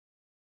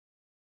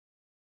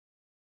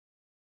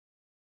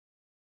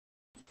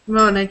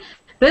Morning.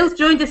 Bill's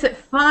joined us at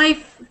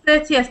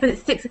 5:30. I suppose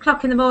it's 6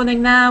 o'clock in the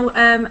morning now,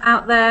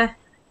 out there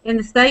in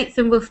the States,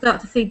 and we'll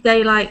start to see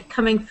daylight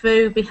coming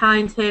through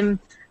behind him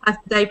as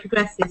the day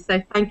progresses.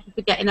 So thank you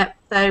for getting up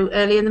so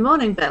early in the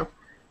morning, Bill.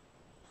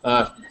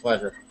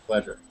 Pleasure,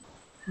 pleasure.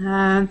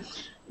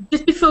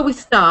 Just before we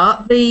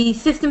start, the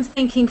Systems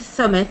Thinking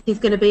Summit is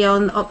going to be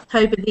on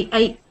October the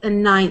 8th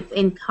and 9th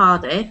in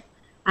Cardiff,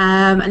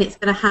 and it's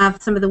going to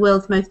have some of the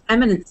world's most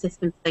eminent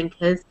systems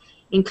thinkers,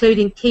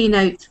 including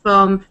keynotes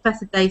from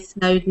Professor Dave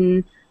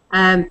Snowden,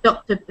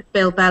 Dr.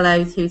 Bill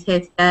Bellows, who's here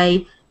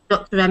today,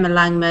 Dr. Emma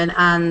Langman,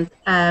 and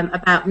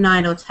about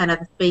 9 or 10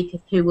 other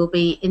speakers who will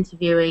be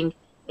interviewing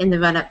in the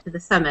run-up to the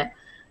summit.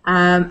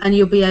 And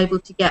you'll be able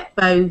to get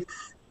both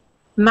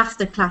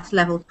masterclass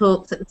level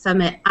talks at the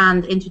summit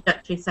and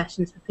introductory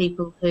sessions for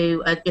people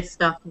who are just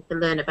starting to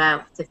learn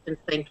about systems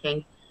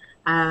thinking.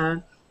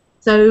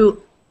 So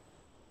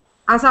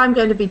as I'm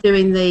going to be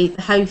doing the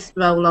host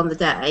role on the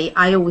day,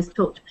 I always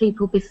talk to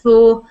people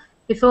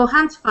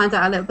beforehand to find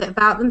out a little bit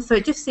about them. So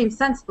it just seems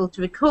sensible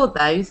to record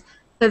those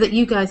so that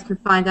you guys can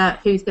find out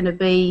who's going to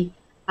be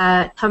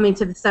coming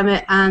to the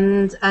summit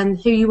and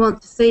who you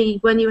want to see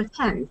when you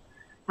attend.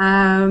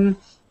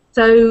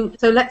 So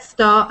let's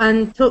start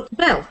and talk to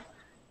Bill.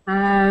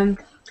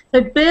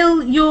 So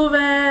Bill,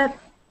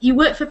 you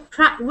work for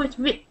Pratt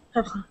Whitney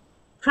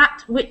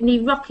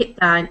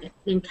Rocketdyne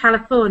in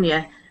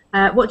California.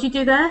 What do you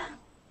do there?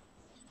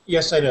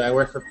 Yes, I do. I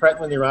work for Pratt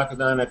Whitney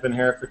Rocketdyne. I've been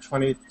here for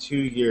 22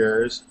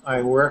 years. I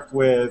work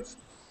with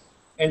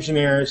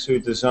engineers who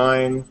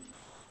design,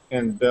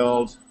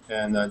 develop,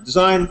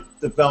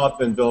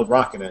 and build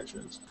rocket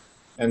engines.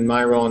 And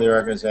my role in the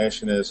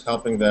organization is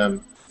helping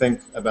them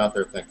think about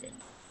their thinking.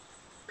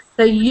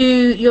 So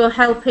you're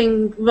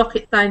helping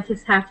rocket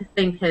scientists how to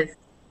think,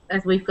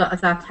 as we've got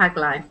as our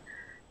tagline.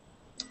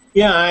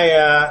 Yeah,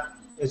 I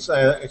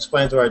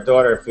explained to our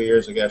daughter a few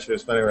years ago. She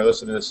was funny. We were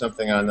listening to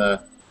something on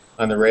the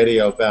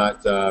radio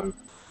about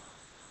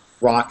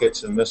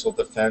rockets and missile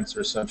defense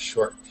or some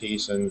short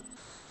piece, and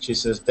she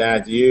says,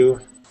 "Dad, do you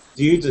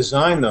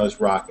design those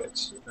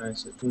rockets?" And I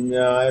said,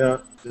 "No, I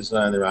don't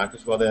design the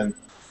rockets." "Well, then,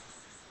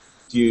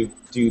 do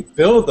you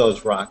build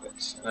those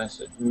rockets?" And I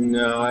said,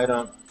 "No, I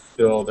don't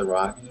build the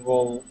rockets."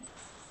 Well,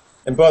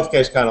 in both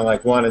cases, kind of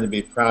like wanted to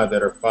be proud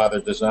that her father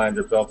designed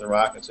or built the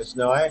rockets. I said,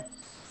 "No,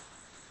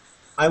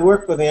 I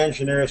work with the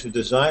engineers who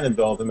design and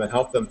build them and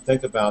help them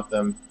think about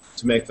them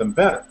to make them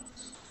better,"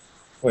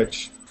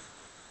 which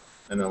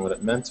I know what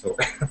it meant to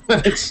her.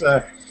 But it's,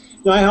 I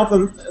help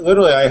them,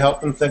 literally, I help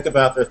them think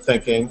about their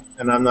thinking,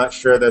 and I'm not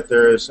sure that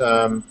there's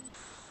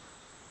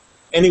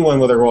anyone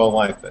with a role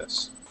like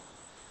this.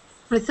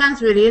 Well, it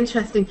sounds really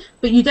interesting,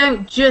 but you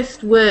don't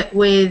just work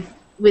with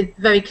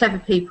very clever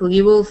people.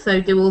 You also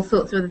do all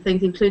sorts of other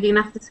things, including an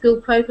after-school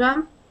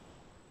program.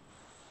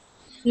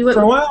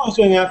 For a while, I was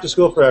doing an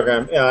after-school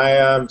program. Yeah,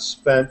 I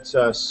spent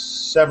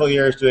several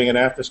years doing an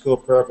after-school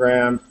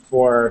program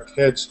for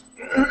kids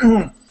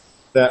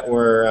that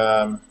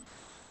were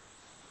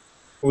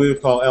we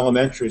would call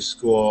elementary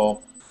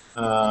school.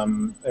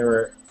 They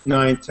were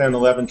 9, 10,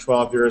 11,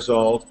 12 years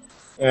old,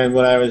 and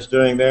what I was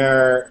doing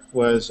there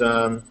was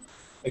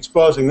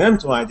exposing them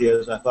to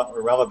ideas I thought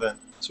were relevant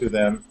to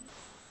them.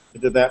 I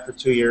did that for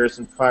 2 years,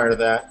 and prior to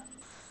that,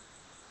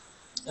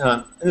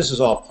 and this is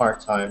all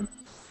part-time,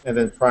 and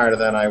then prior to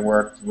that I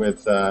worked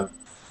with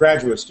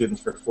graduate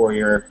students for 4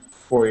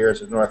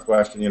 years at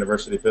Northwestern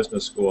University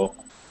Business School,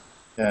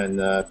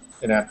 and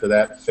after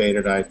that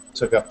faded, I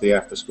took up the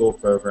after-school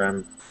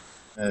program.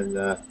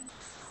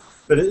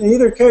 But in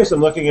either case,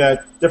 I'm looking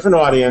at different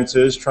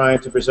audiences, trying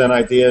to present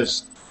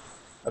ideas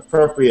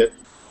appropriate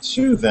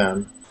to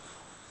them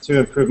to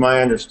improve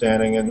my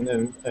understanding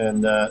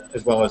and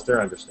as well as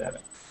their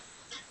understanding.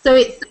 So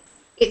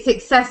it's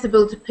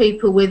accessible to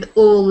people with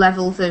all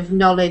levels of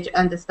knowledge,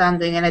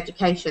 understanding, and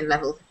education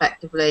levels,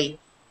 effectively.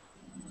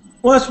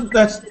 Well,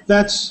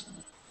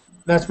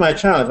 that's my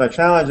challenge. My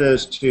challenge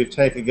is to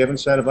take a given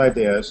set of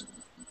ideas,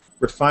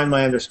 refine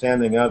my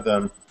understanding of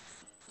them,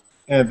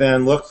 and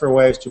then look for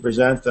ways to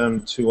present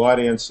them to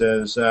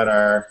audiences that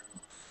are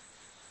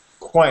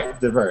quite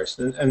diverse.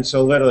 And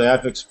so literally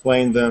I've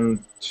explained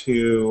them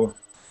to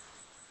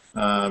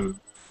a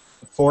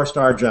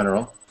 4-star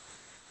general.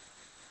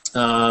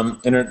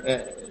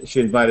 She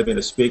invited me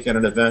to speak at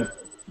an event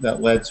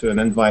that led to an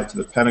invite to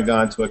the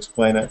Pentagon to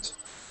explain it,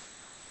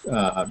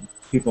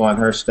 people on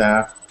her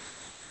staff.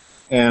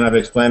 And I've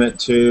explained it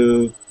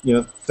to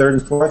 3rd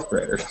and 4th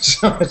graders.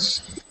 So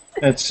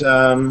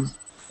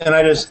and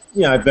I just,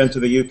 I've been to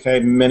the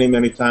UK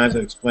many times.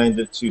 I've explained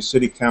it to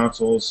city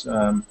councils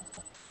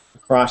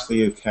across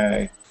the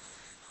UK,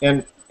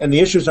 and the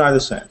issues are the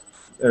same.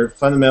 They're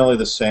fundamentally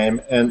the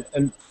same, and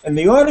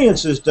the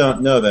audiences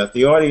don't know that.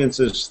 The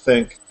audiences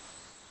think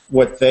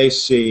what they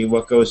see,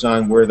 what goes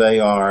on where they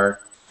are,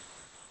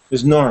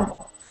 is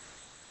normal.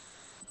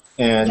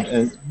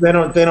 And they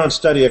don't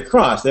study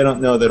across. They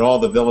don't know that all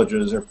the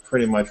villages are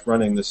pretty much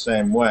running the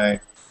same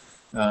way.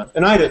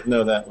 And I didn't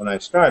know that when I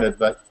started,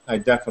 but I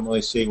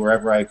definitely see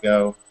wherever I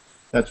go.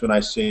 That's when I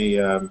see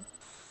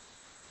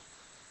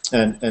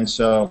And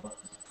so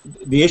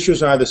the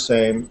issues are the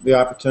same, the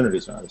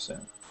opportunities are the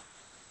same.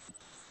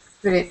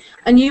 Brilliant.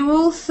 And you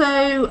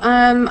also,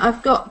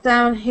 I've got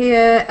down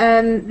here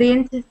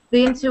the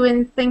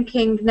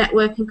InThinking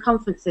network and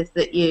conferences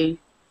that you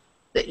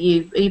are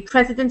you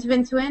president of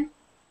InTwin?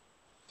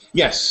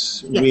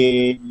 Yes,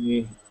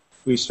 we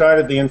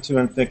started the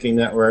InThinking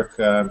network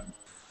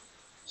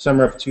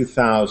summer of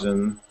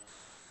 2000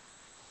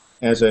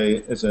 as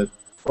a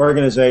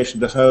organization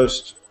to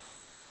host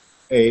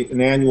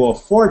an annual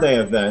 4-day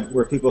event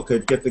where people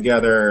could get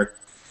together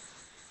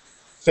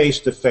face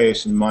to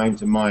face and mind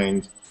to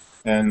mind.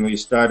 And we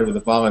started with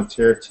a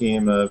volunteer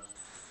team of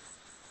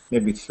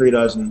maybe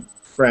 36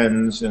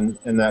 friends, and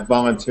that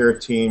volunteer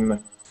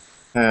team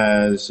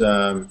has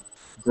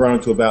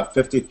grown to about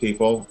 50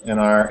 people, and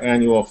our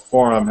annual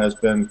forum has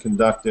been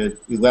conducted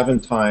 11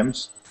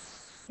 times.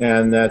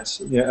 And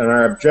and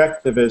our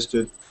objective is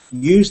to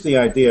use the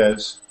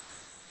ideas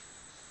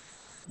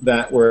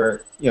that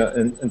were,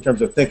 in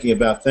terms of thinking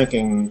about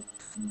thinking,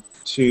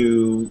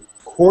 to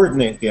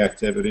coordinate the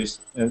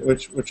activities, and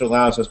which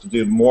allows us to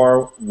do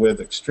more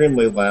with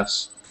extremely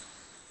less,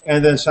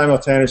 and then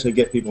simultaneously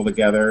get people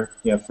together,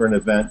 for an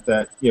event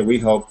that we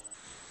hope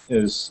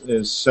is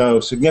so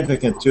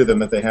significant to them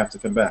that they have to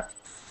come back.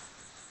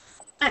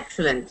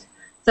 Excellent.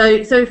 So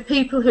if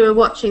people who are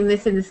watching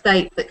this in the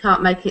States that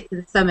can't make it to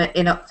the summit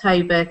in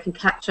October can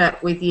catch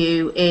up with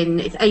you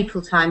it's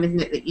April time, isn't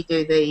it, that you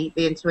do the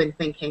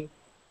InThinking?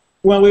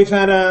 Well, we've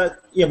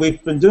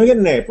been doing it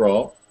in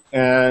April,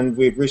 and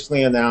we've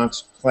recently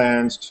announced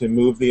plans to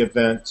move the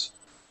event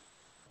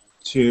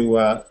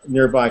to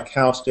nearby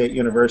Cal State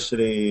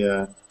University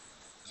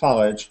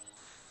College,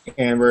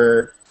 and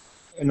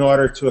in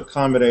order to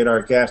accommodate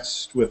our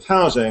guests with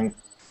housing,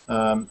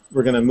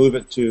 we're going to move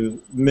it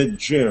to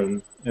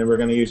mid-June, and we're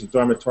going to use the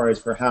dormitories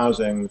for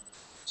housing.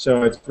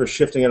 So we're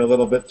shifting it a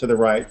little bit to the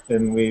right,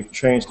 and we've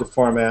changed the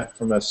format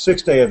from a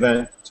 6-day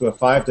event to a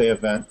 5-day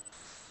event,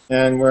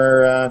 and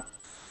we're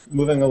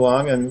moving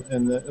along,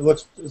 and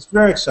it's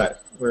very exciting.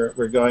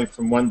 We're going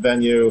from one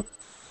venue,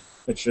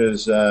 which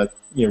is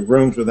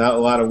rooms without a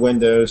lot of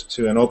windows,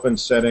 to an open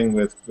setting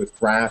with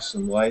grass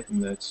and light,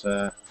 and it's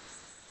the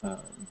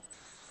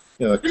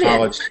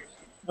college.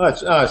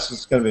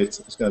 It's going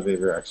to be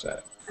very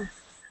exciting.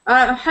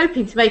 I'm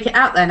hoping to make it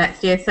out there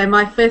next year, so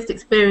my first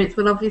experience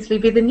will obviously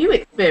be the new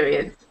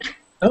experience.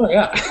 Oh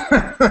yeah.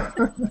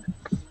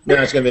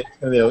 No, it's going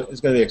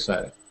to be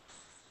exciting.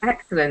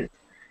 Excellent.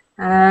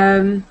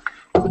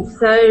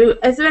 So,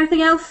 is there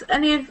anything else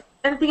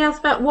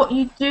about what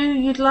you do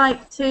you'd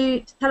like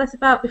to tell us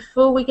about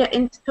before we get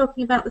into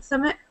talking about the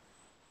summit?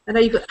 I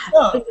know you've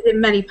got fingers in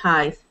many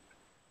pies.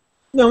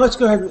 No, let's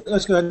go ahead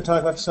and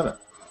talk about the summit.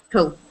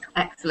 Cool,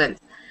 excellent.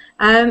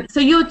 So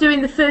you're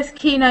doing the first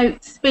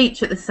keynote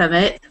speech at the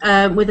summit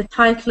with the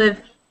title of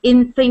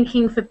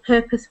InThinking for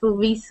Purposeful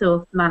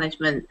Resource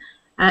Management.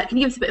 Can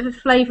you give us a bit of a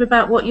flavour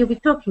about what you'll be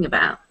talking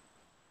about?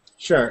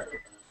 Sure.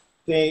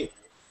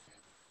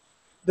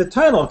 The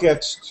title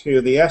gets to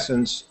the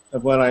essence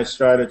of what I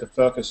started to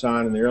focus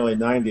on in the early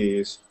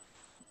 90s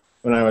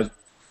when I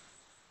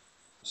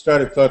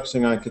started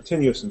focusing on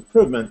continuous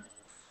improvement,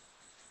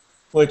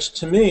 which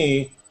to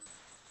me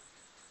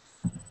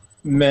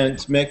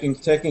meant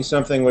taking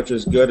something which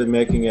is good and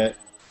making it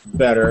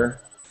better,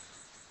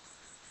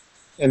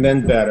 and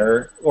then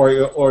better,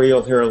 or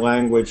you'll hear a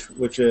language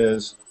which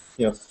is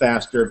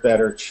faster,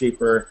 better,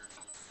 cheaper,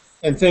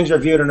 and things are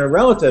viewed in a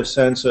relative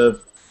sense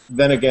of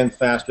then again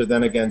faster,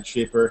 then again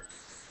cheaper.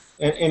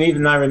 And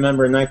even I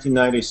remember in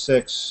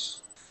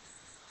 1996,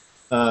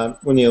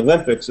 when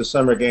the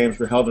Summer Games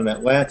were held in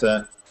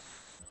Atlanta,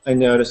 I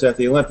noticed that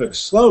the Olympic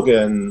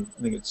slogan,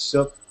 I think it's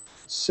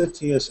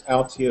Citius,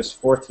 Altius,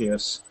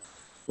 Fortius,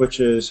 which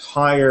is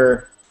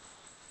higher,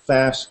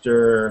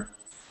 faster,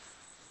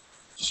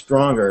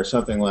 stronger, or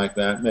something like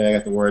that. Maybe I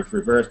got the words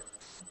reversed.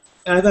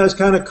 And I thought it was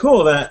kind of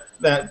cool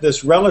that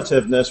this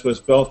relativeness was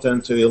built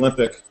into the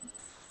Olympic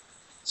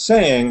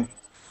saying.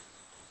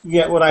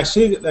 Yet what I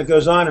see that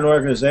goes on in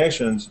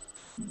organizations,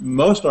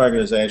 most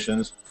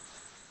organizations,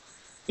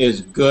 is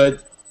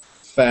good,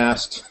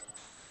 fast,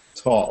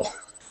 tall.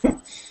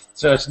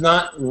 So it's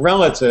not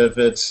relative,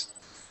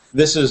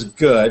 this is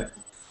good.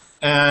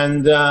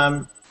 And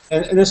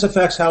this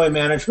affects how we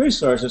manage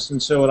resources.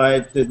 And so what I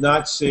did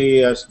not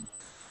see us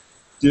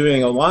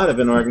doing a lot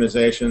of in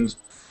organizations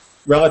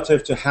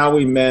relative to how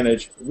we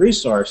manage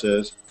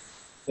resources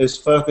is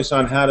focus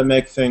on how to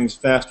make things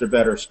faster,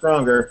 better,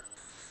 stronger.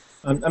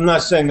 I'm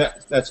not saying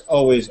that that's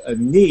always a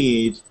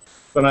need,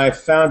 but I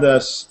found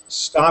us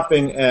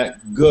stopping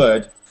at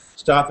good,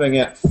 stopping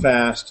at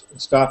fast,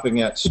 stopping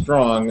at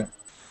strong,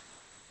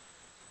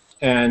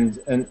 and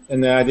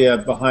the idea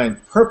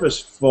behind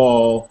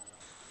purposeful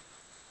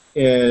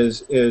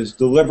is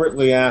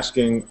deliberately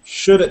asking,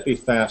 should it be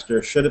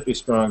faster, should it be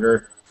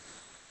stronger,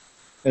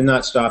 and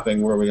not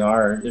stopping where we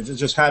are. It's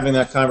just having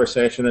that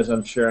conversation as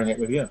I'm sharing it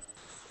with you.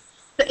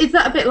 Is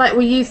that a bit like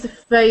we use the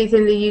phrase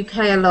in the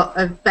UK a lot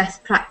of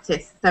best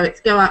practice? So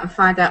it's go out and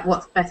find out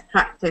what's best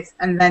practice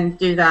and then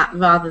do that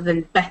rather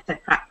than better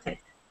practice?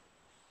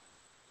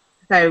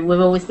 So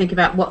we're always thinking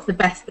about what's the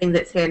best thing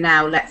that's here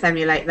now, let's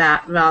emulate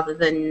that, rather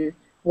than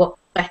what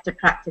better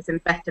practice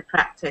and better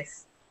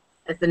practice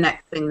as the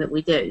next thing that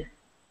we do.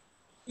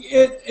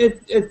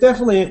 It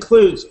definitely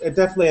includes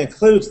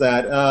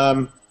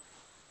that.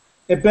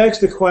 It begs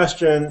the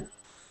question.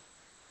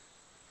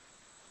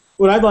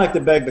 What I'd like to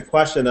beg the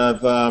question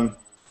of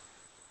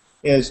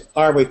is: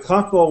 are we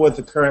comfortable with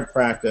the current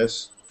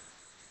practice?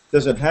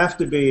 Does it have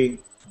to be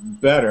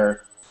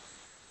better?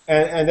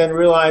 And then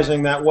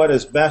realizing that what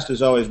is best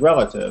is always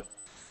relative.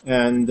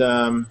 And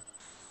I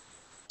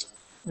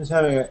was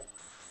having a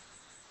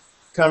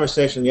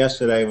conversation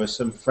yesterday with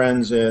some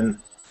friends, and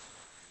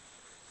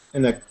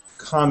the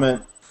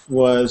comment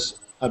was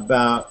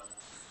about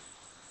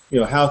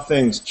how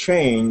things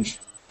change.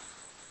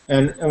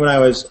 And what I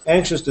was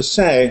anxious to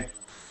say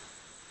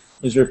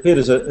is repeat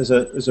is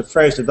a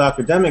phrase that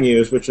Dr. Deming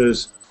used, which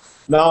is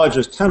knowledge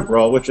is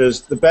temporal, which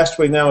is the best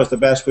we know is the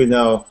best we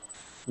know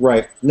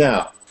right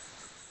now.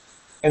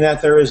 And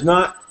that there is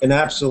not an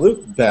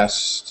absolute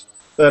best,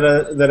 that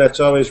it's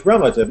always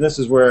relative. And this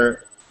is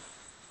where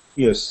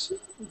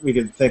we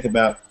can think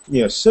about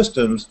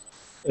systems,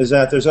 is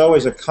that there's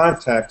always a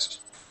context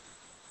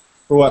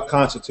for what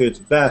constitutes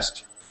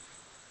best.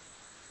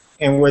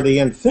 And where the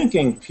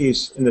InThinking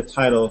piece in the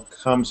title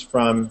comes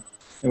from,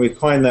 and we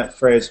coined that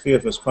phrase, a few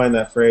of us coined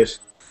that phrase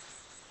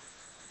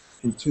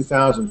in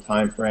 2000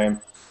 time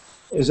frame,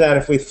 is that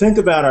if we think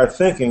about our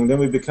thinking, then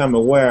we become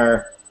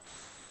aware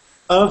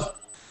of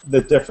the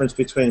difference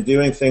between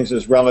viewing things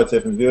as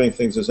relative and viewing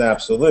things as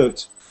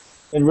absolute,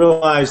 and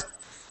realize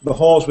the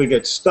holes we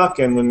get stuck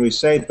in when we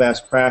say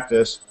best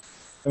practice.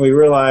 And we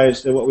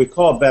realize that what we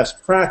call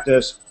best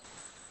practice,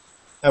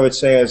 I would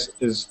say,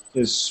 is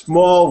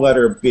small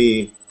letter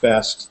B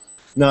best,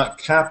 not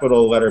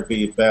capital letter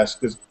B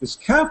best, because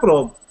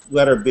capital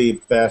letter B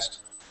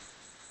best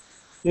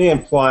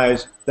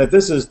implies that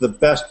this is the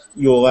best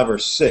you'll ever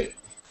see,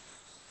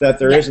 that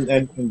there isn't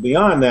anything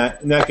beyond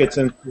that, and that gets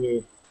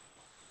into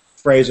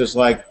phrases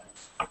like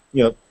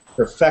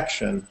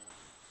perfection.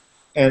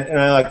 And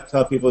I like to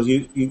tell people,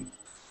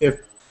 if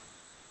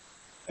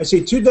I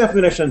see two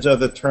definitions of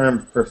the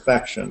term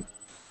perfection,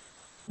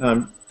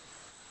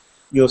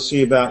 you'll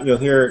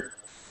hear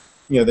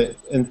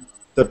in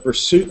the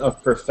pursuit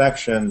of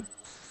perfection,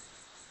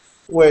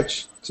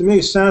 which to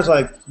me sounds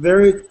like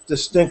very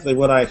distinctly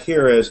what I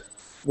hear is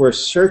we're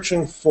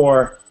searching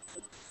for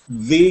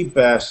the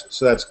best,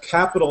 so that's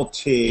capital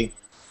T,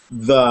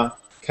 the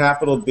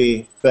capital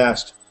B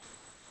best.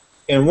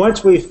 And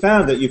once we've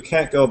found it, you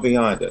can't go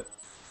beyond it.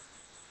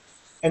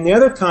 And the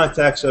other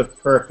context of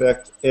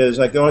perfect is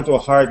I go into a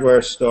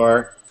hardware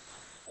store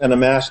and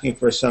I'm asking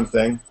for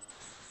something,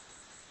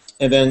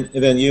 and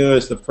then you,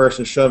 as the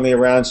person showing me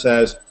around,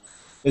 says,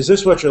 "Is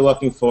this what you're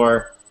looking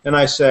for?" And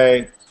I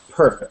say,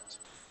 "Perfect."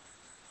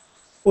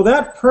 Well,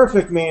 that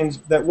perfect means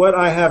that what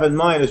I have in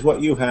mind is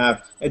what you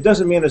have. It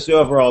doesn't mean it's the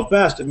overall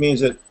best. It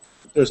means that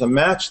there's a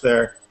match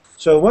there.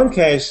 So in one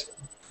case,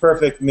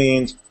 perfect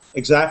means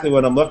exactly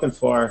what I'm looking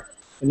for.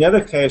 In the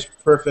other case,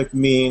 perfect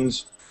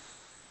means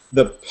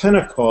the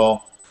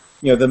pinnacle,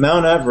 the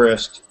Mount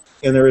Everest,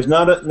 and there is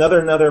not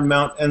another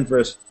Mount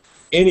Everest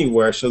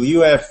anywhere. So you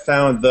have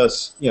found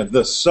this,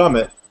 the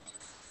summit.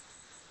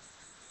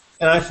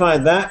 And I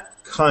find that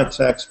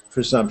context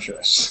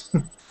presumptuous.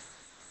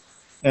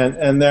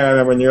 And there, I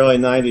remember in the early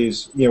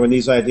 90s, when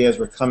these ideas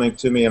were coming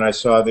to me, and I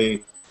saw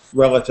the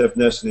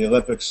relativeness and the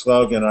Olympic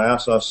slogan, I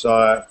also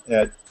saw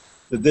at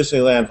the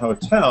Disneyland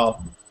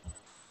Hotel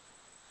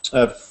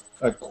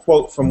a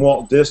quote from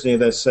Walt Disney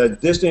that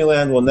said,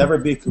 "Disneyland will never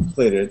be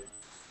completed.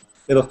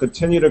 It'll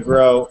continue to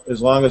grow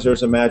as long as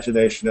there's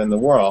imagination in the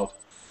world."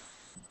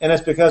 And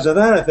it's because of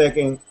that I'm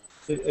thinking,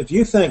 if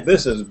you think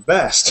this is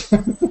best,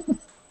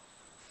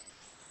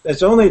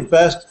 it's only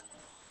best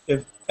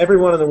if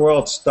everyone in the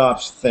world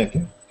stops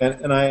thinking.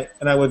 And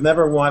I would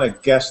never want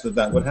to guess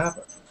that would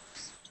happen.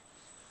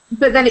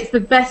 But then it's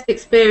the best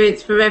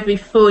experience for every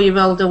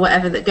 4-year-old or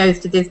whatever that goes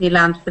to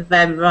Disneyland for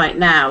them right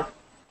now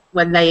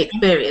when they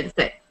experience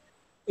it.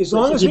 As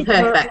long as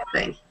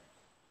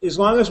As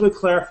long as we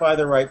clarify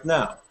the right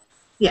now.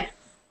 Yeah.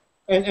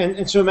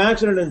 And so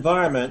imagine an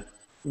environment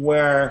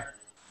where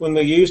when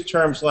we use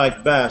terms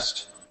like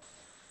best,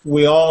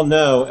 we all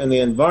know in the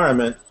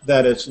environment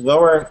that it's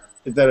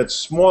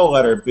small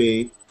letter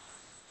B,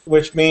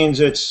 which means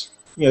it's,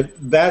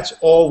 that's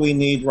all we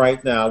need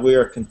right now. We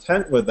are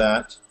content with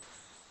that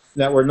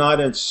we're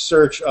not in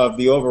search of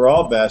the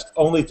overall best,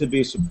 only to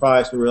be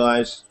surprised to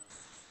realize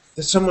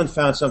that someone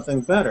found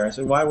something better. I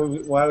said, why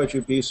would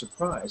you be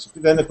surprised?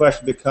 Then the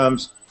question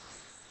becomes,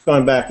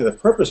 going back to the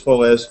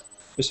purposeful, is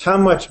how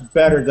much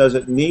better does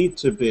it need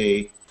to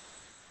be?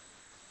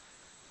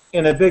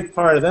 And a big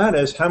part of that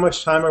is how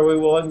much time are we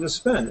willing to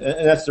spend?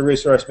 And that's the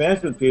resource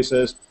management piece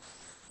is,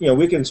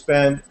 we can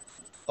spend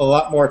a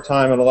lot more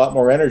time and a lot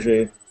more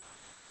energy,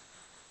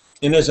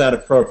 and is that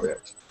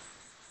appropriate?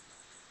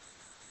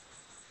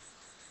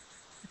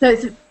 So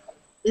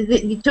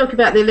you talk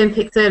about the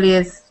Olympics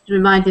earlier,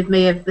 reminded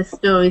me of the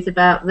stories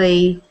about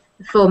the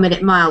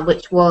 4-minute mile,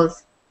 which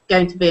was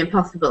going to be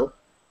impossible.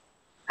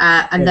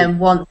 And then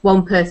once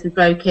one person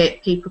broke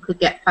it, people could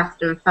get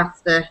faster and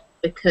faster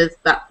because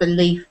that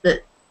belief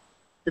that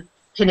the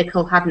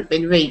pinnacle hadn't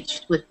been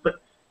reached was,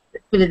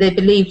 whether they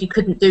believed you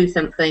couldn't do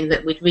something,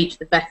 that we'd reached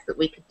the best that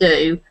we could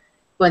do.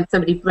 When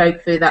somebody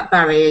broke through that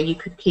barrier, you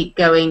could keep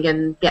going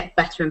and get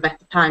better and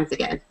better times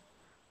again.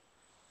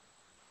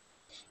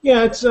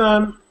 Yeah,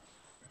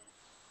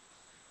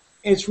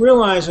 it's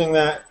realizing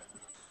that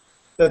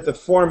the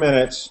 4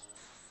 minutes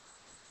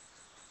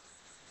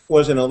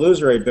was an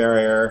illusory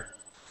barrier,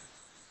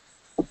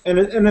 and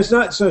it's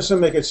not so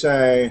somebody could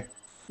say,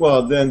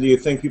 well, then do you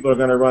think people are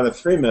going to run a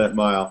 3-minute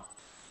mile?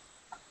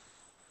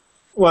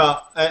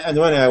 Well, and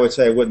the one thing I would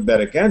say, I wouldn't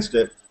bet against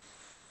it,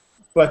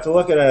 but to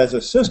look at it as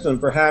a system,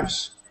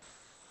 perhaps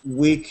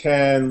we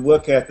can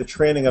look at the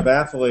training of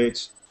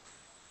athletes,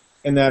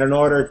 and that in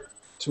order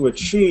to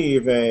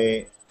achieve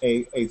a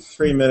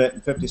 3-minute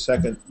and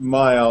 50-second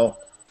mile,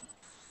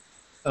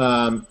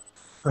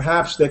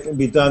 perhaps that can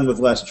be done with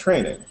less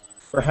training.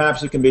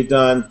 Perhaps it can be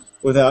done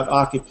without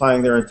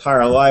occupying their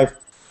entire life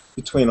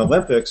between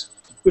Olympics,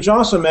 which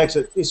also makes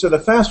it so the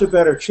faster,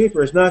 better,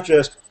 cheaper is not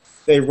just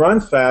they run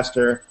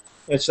faster,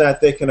 it's that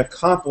they can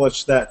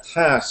accomplish that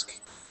task,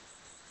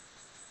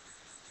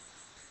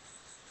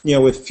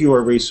 with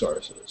fewer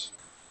resources.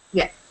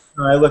 Yeah.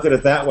 I look at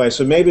it that way.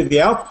 So maybe the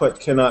output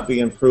cannot be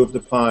improved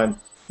upon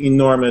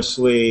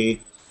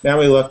enormously. Now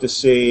we look to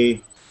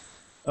see,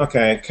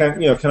 okay,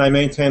 can I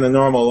maintain a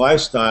normal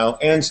lifestyle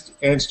and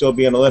still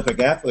be an Olympic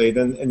athlete?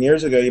 And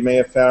years ago, you may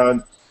have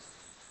found,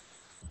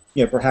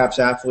 perhaps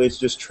athletes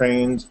just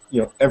trained,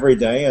 every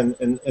day,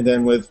 and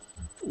then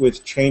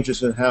with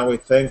changes in how we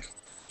think,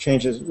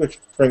 changes which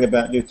bring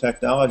about new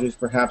technologies,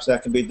 perhaps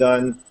that can be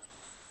done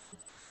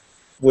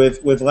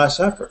with less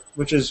effort,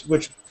 which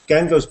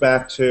again goes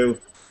back to,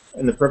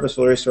 in the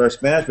purposeful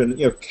resource management,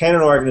 can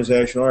an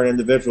organization or an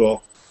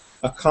individual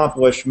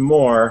accomplish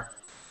more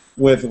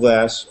with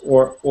less,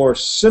 or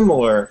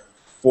similar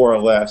for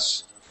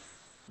less,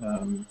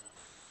 and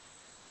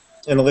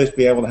at least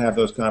be able to have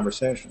those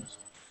conversations.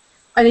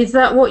 And is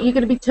that what you're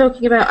going to be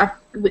talking about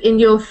in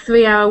your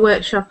 3-hour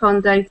workshop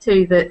on day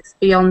 2, that's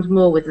beyond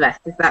more with less?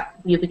 Is that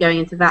you'll be going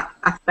into that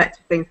aspect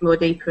of things more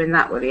deeper in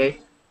that, will you?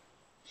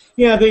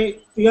 Yeah, the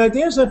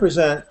ideas I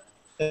present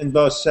in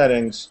both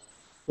settings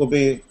will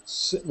be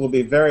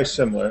very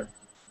similar.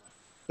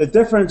 The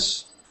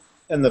difference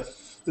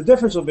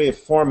will be a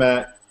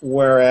format,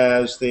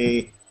 whereas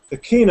the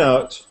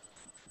keynote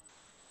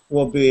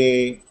will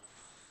be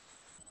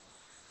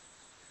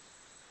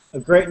a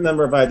great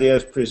number of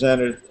ideas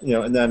presented,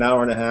 in that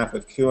hour and a half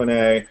of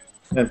Q&A,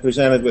 and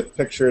presented with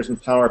pictures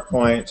and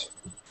PowerPoint,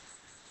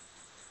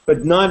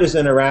 but not as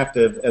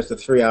interactive as the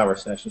 3-hour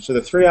session. So the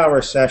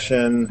 3-hour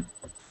session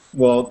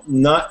will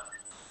not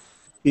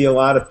be a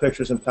lot of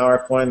pictures and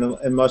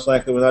PowerPoint, and most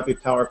likely will not be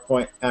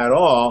PowerPoint at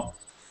all.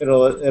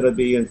 It'll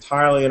be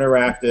entirely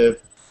interactive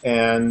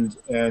and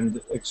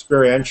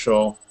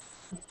experiential,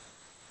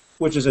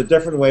 which is a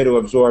different way to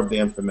absorb the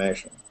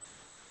information.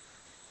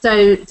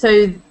 So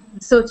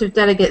sort of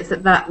delegates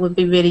that would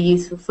be really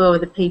useful for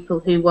the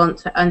people who want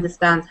to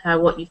understand how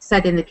what you've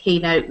said in the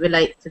keynote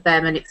relates to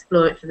them and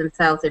explore it for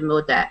themselves in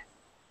more depth.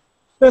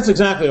 That's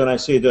exactly what I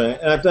see doing,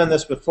 and I've done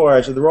this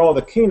before. So the role of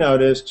the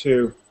keynote is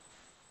to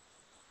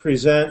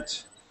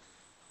present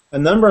a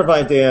number of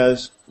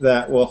ideas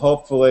that will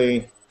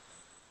hopefully,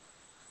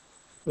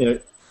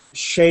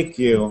 shake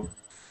you,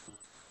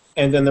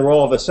 and then the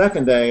role of the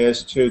second day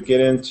is to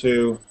get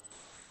into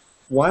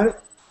why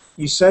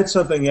you said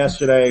something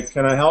yesterday.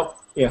 Can I help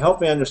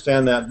me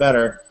understand that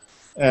better?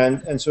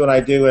 And so what I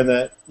do in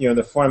the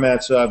the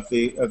formats of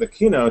the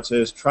keynotes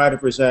is try to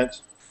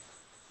present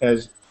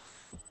as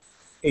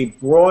a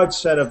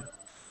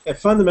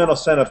fundamental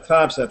set of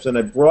concepts in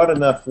a broad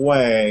enough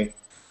way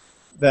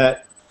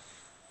that,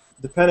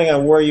 depending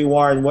on where you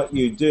are and what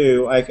you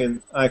do, I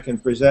can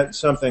present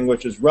something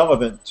which is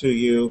relevant to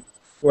you,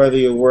 whether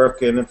you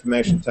work in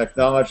information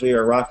technology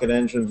or rocket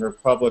engines or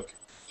public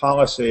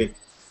policy.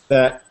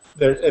 That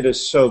it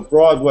is so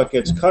broad what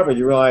gets covered,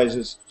 you realize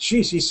is,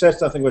 geez, he said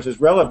something which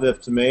is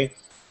relative to me.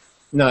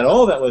 Not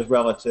all that was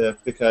relative,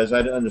 because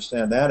I didn't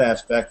understand that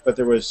aspect, but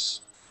there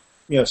was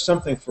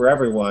something for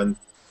everyone.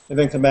 And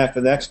then come back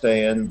the next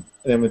day, and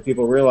then when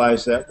people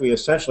realize that we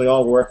essentially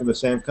all work in the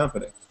same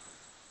company.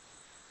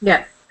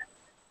 Yeah.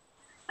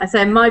 I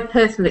say my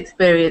personal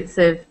experience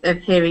of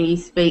hearing you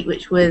speak,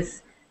 which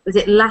was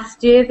it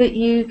last year that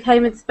you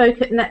came and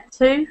spoke at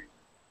Net2?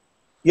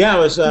 Yeah, it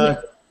was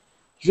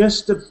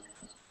just a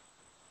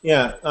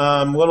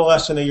little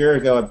less than a year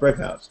ago at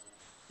Brickhouse.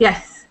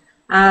 Yes,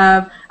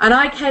 and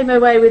I came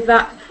away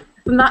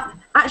from that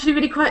actually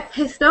really quite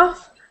pissed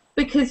off,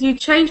 because you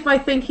changed my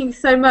thinking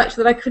so much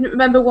that I couldn't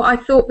remember what I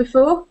thought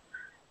before.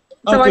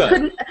 So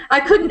I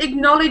couldn't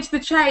acknowledge the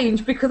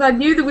change, because I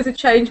knew there was a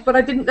change, but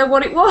I didn't know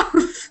what it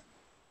was.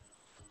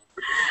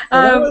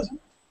 That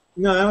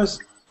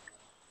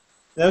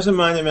was a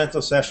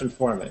monumental session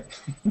for me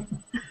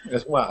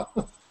as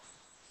well.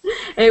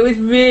 It was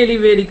really,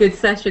 really good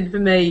session for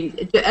me,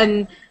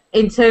 and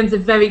in terms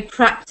of very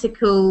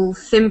practical,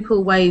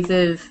 simple ways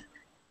of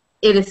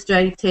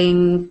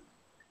illustrating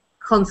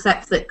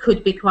concepts that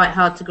could be quite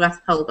hard to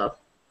grasp hold of.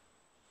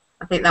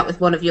 I think that was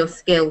one of your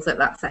skills at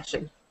that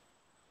session.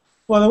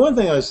 Well, the one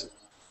thing was,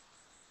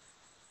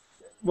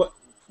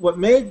 what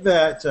made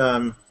that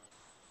an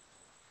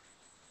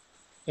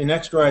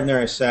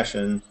extraordinary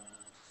session,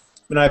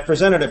 I mean, I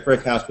presented at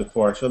Brick House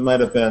before, so it might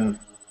have been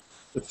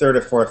the third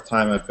or fourth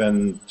time I've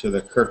been to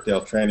the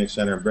Kirkdale Training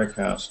Center in Brick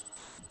House.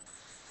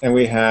 And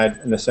we had,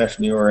 in the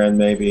session you were in,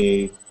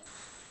 maybe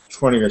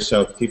 20 or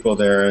so people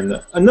there,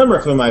 and a number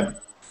of whom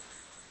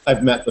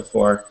I've met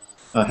before.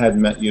 I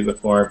hadn't met you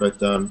before, but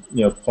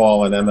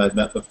Paul and Emma I'd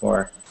met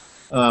before.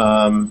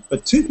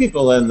 But two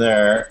people in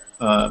there,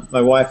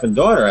 my wife and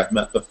daughter, I've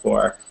met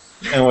before,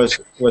 and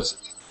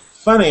what's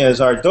funny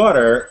is our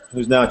daughter,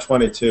 who's now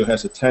 22,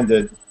 has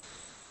attended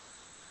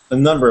a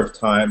number of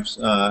times.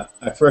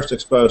 I first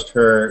exposed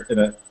her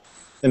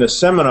in a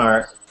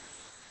seminar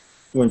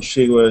when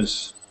she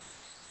was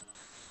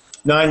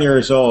 9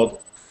 years old.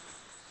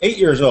 8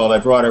 years old, I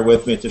brought her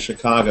with me to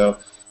Chicago,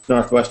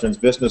 Northwestern's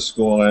business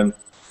school, and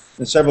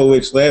several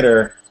weeks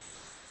later,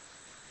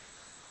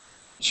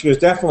 she was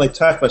definitely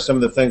touched by some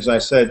of the things I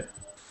said,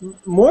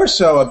 more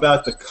so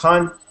about the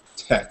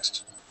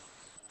context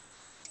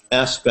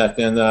aspect,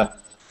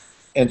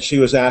 and she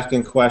was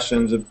asking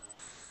questions.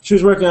 She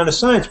was working on a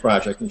science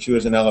project, and she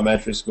was in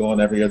elementary school,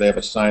 and every year they have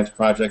a science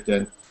project,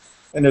 and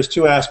there's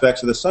two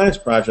aspects of the science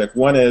project.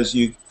 One is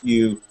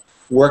you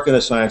work in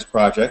a science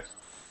project,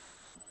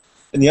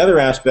 and the other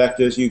aspect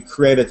is you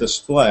create a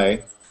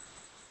display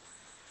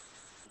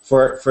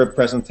for a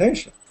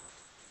presentation.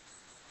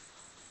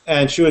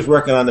 And she was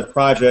working on the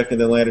project, and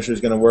then later she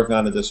was going to work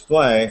on the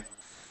display,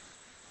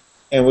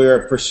 and we were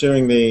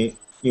pursuing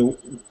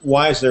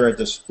why is there a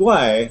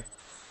display?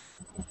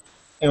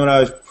 And what I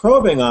was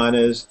probing on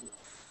is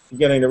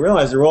getting to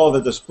realize the role of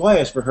the display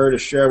is for her to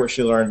share what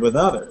she learned with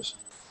others.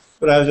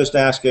 But I was just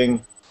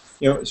asking,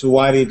 so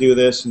why do you do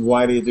this, and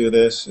why do you do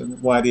this, and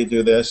why do you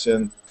do this?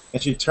 And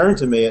she turned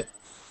to me at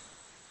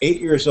 8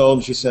 years old,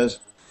 and she says,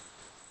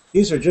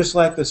 "These are just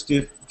like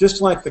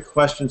the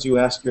questions you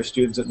ask your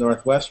students at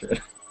Northwestern."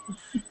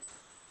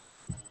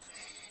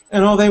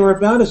 And all they were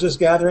about is just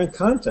gathering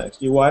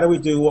context. Why do we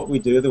do what we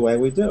do the way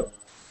we do?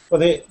 Well,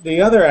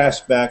 the other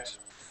aspect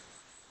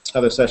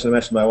of the session, I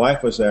mentioned my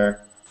wife was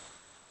there,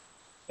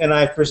 and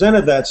I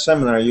presented that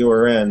seminar you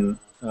were in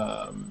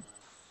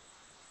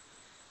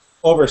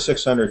over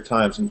 600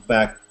 times. In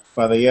fact,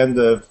 by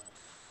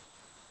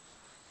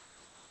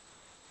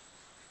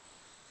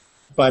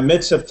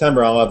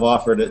mid-September, I'll have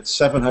offered it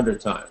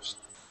 700 times,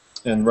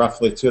 and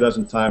roughly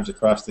 24 times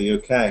across the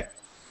UK.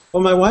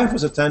 Well, my wife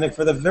was attending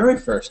for the very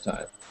first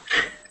time,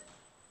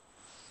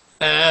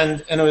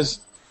 and it's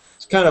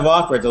kind of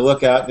awkward to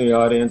look out in the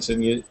audience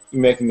and you're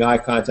making eye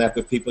contact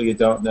with people you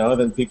don't know,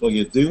 then people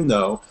you do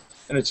know,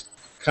 and it's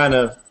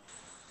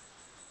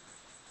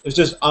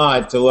just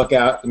odd to look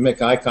out and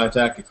make eye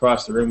contact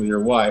across the room with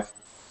your wife.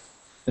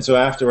 And so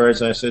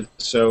afterwards, I said,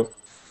 "So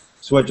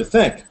what'd you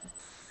think?"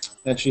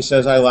 And she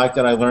says, "I liked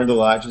it. I learned a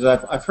lot." She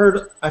says, "I've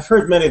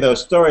heard many of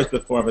those stories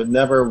before, but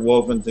never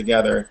woven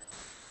together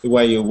the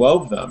way you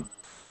wove them."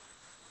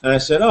 And I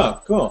said,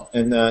 "Oh, cool.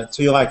 And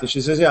so you liked it?"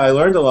 She says, "Yeah, I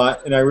learned a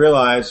lot, and I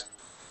realized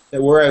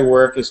that where I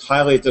work is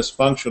highly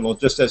dysfunctional,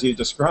 just as you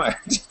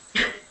described."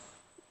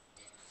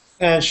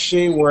 And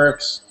she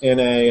works in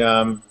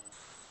an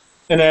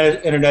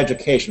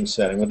education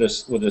setting. We'll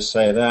just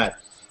say that.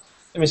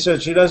 I mean, so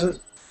she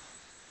doesn't,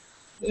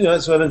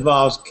 so it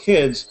involves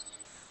kids.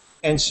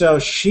 And so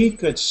she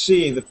could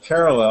see the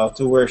parallel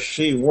to where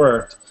she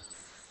worked,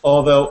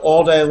 although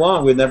all day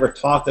long we never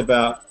talked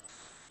about,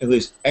 at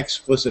least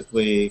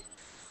explicitly,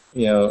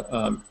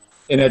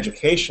 an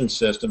education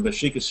system, but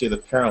she could see the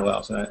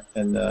parallels,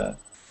 and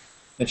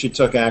she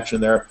took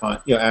action thereupon,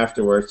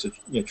 afterwards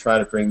to try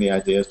to bring the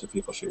ideas to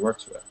people she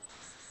works with.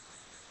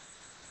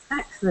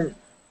 Excellent.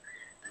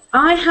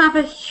 I have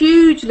a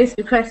huge list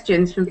of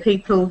questions from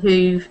people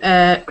who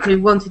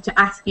wanted to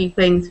ask you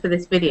things for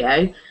this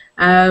video,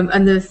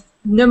 and there's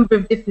number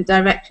of different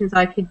directions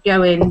I could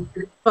go in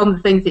from the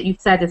things that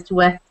you've said as to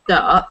where to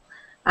start.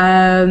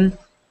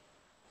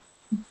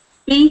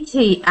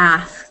 BT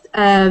asked,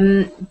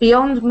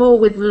 beyond more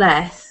with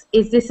less,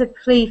 is this a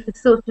plea for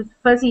sort of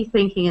fuzzy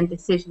thinking and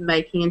decision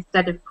making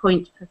instead of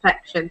point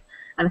perfection?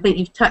 And I think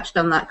you've touched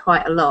on that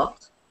quite a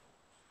lot.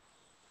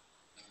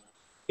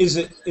 Is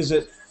it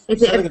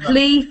a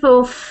plea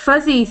for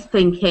fuzzy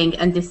thinking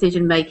and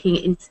decision making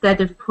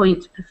instead of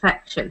point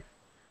perfection?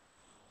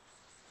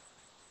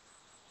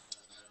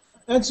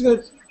 That's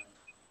good.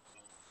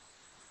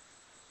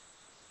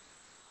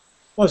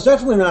 Well, it's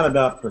definitely not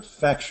about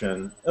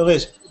perfection. At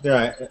least,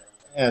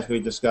 as we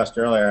discussed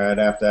earlier, I'd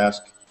have to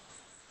ask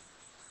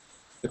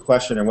the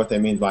questioner what they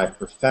mean by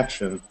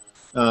perfection.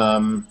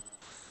 I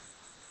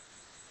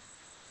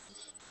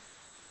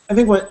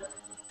think what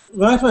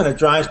I find that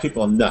drives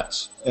people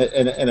nuts,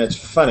 and it's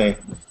funny,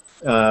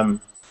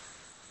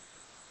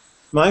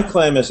 my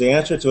claim is the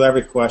answer to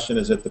every question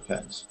is it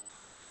depends.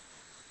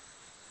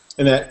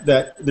 And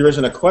that there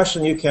isn't a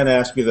question you can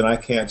ask me that I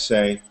can't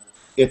say,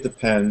 it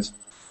depends,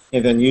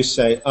 and then you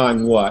say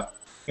on what,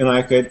 and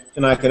I could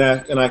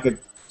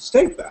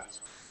state that,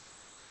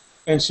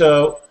 and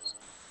so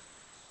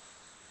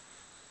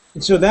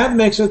that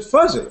makes it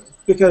fuzzy,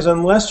 because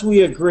unless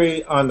we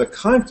agree on the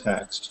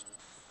context,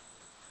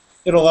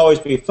 it'll always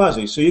be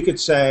fuzzy. So you could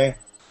say,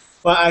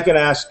 well, I could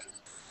ask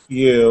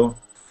you,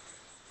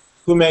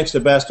 who makes the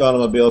best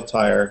automobile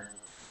tire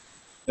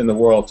in the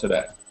world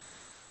today?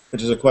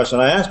 Which is a question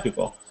I ask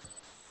people.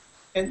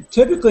 And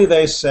typically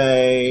they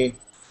say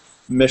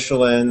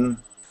Michelin,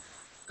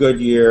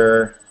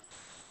 Goodyear,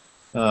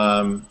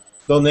 they'll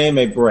name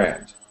a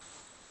brand.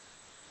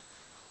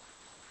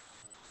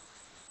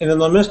 And then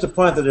they'll miss the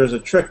point that there's a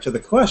trick to the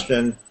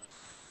question.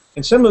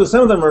 And some of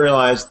them will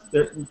realize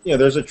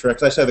there's a trick.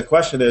 As I said, the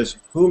question is,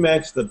 who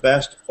makes the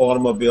best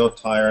automobile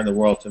tire in the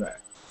world today?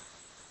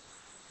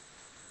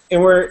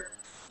 And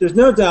there's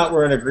no doubt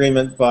we're in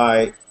agreement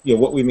by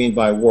what we mean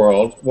by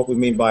world, what we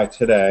mean by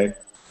today,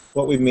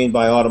 what we mean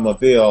by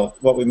automobile,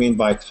 what we mean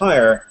by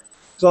tire.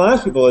 So I'll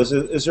ask people,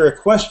 is there a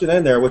question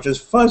in there which is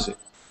fuzzy?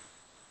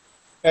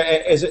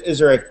 Is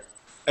there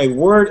a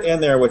word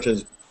in there which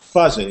is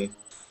fuzzy?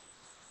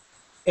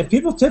 And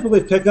people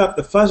typically pick up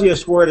the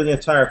fuzziest word in the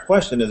entire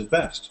question is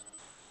best.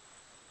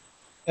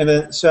 And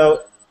then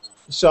so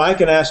I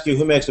can ask you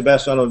who makes the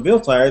best automobile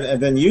tire,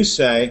 and then you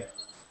say,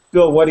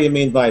 Bill, what do you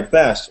mean by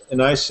best?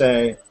 And I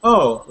say,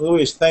 oh,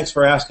 Louise, thanks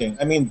for asking.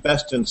 I mean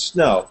best in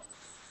snow.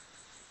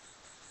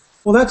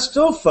 Well, that's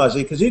still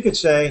fuzzy, because you could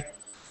say,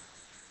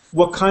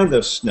 what kind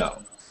of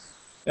snow?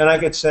 And I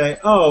could say,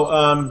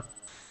 oh,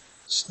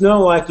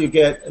 snow like you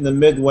get in the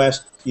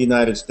Midwest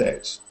United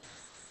States.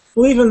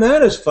 Well, even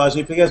that is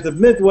fuzzy, because the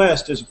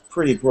Midwest is a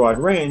pretty broad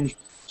range.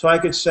 So I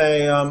could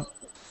say,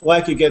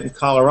 like you get in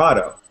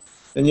Colorado.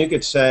 And you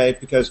could say,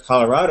 because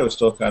Colorado is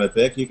still kind of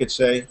big, you could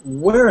say,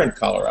 where in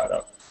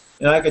Colorado?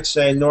 And I could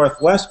say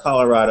Northwest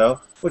Colorado,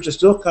 which is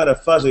still kind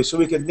of fuzzy. So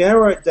we could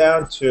narrow it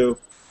down to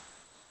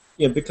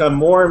become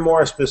more and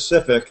more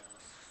specific.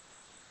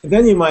 And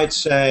then you might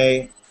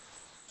say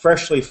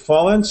freshly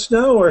fallen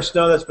snow or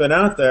snow that's been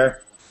out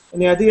there.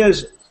 And the idea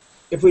is,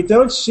 if we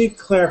don't seek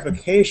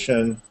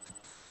clarification,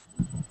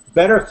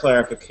 better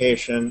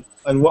clarification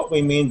on what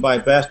we mean by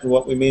best and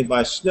what we mean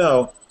by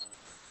snow,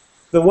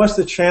 then what's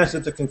the chance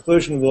that the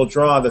conclusion we'll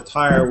draw, the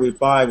tire we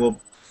buy,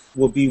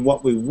 will be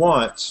what we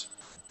want?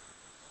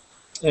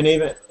 And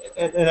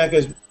I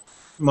guess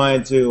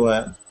mine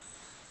to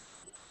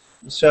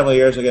several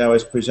years ago, I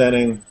was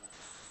presenting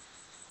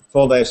a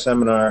full-day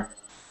seminar,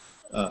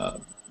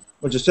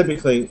 which is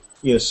typically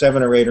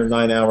 7 or 8 or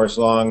 9 hours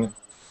long,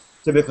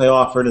 typically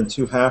offered in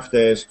 2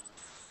 half-days.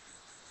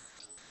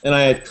 And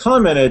I had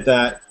commented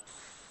that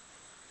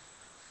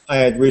I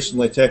had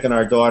recently taken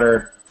our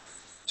daughter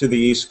to the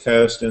East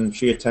Coast, and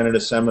she attended a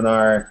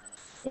seminar,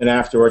 and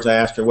afterwards I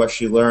asked her what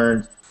she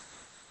learned.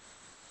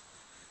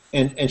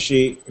 And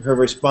her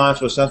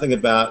response was something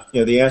about,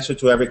 the answer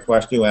to every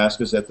question you ask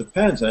is it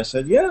depends. And I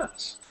said,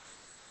 yes.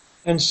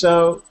 And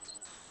so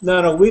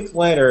not a week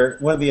later,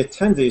 one of the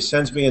attendees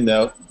sends me a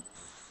note,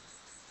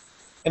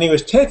 and he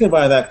was taken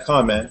by that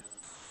comment,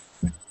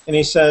 and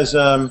he says,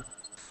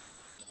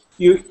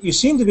 you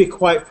seem to be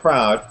quite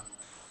proud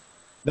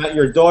that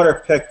your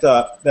daughter picked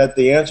up that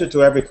the answer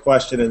to every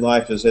question in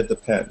life is it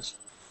depends.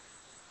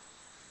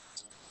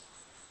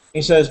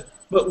 He says,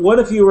 but what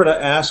if you were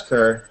to ask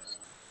her,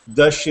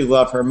 does she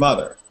love her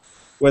mother?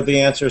 Would the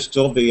answer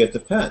still be it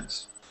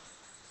depends?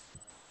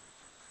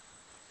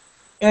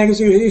 And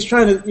he's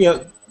trying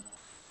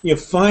to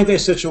find a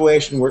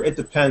situation where it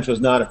depends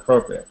was not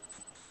appropriate.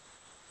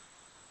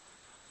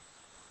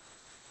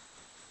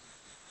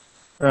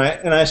 All right?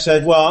 And I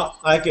said, well,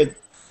 I could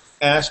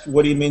ask,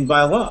 what do you mean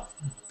by love?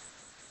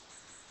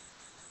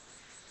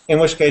 In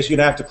which case you'd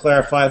have to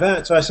clarify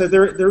that. So I said,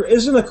 there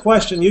isn't a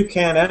question you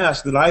can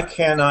ask that I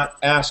cannot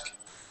ask.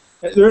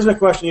 There isn't a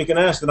question you can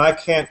ask that I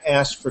can't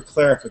ask for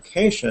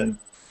clarification,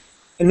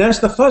 and that's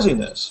the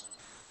fuzziness.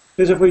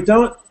 Because if we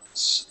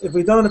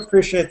don't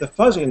appreciate the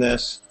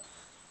fuzziness,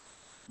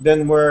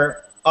 then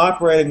we're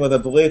operating with a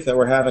belief that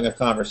we're having a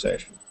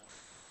conversation.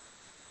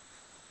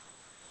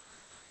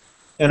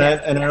 And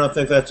I don't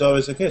think that's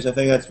always the case. I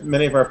think that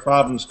many of our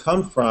problems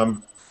come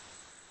from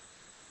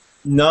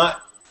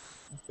not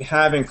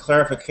having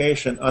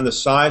clarification on the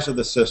size of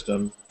the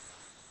system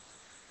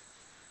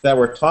that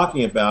we're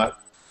talking about.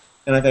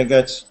 And I think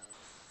that's,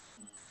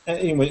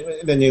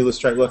 then you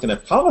start looking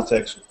at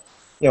politics,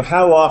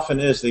 how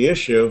often is the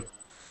issue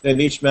that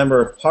each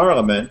member of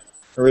parliament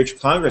or each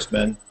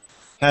congressman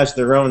has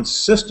their own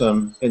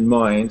system in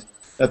mind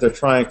that they're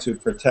trying to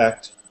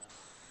protect.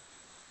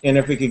 And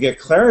if we could get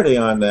clarity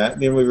on that,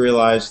 then we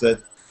realize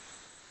that,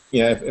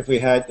 if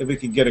we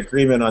could get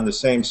agreement on the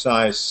same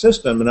size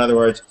system, in other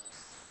words,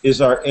 is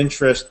our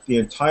interest the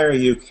entire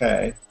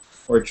UK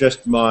or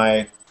just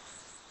my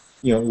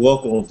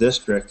local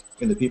district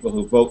and the people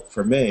who vote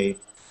for me,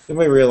 then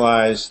we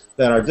realize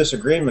that our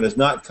disagreement is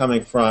not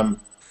coming from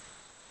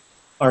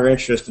our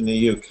interest in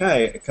the UK.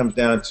 It comes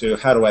down to,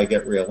 how do I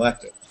get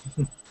reelected?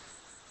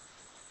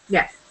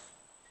 Yes.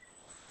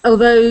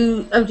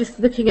 Although I'm just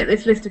looking at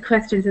this list of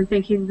questions and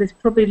thinking there's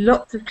probably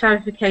lots of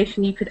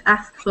clarification you could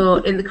ask for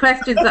in the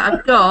questions that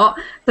I've got,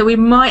 so we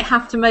might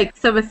have to make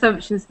some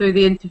assumptions through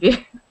the interview,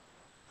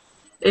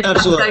 if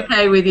Absolutely. that's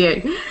okay with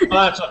you.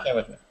 Well, that's okay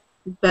with me.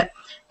 But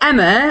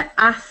Emma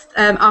asked,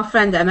 our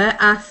friend Emma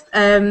asked,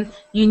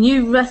 you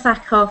knew Russ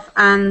Ackoff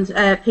and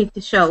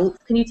Peter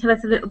Schultz. Can you tell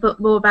us a little bit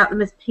more about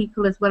them as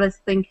people as well as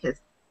thinkers?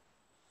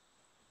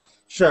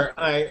 Sure.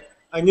 I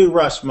knew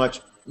Russ much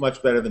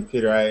better than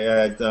Peter.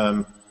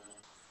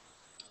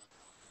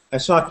 I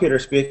saw Peter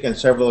speak on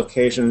several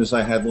occasions.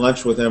 I had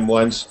lunch with him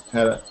once.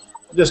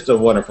 Just a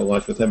wonderful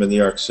lunch with him in New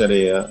York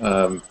City.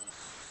 And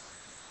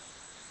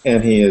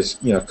he is,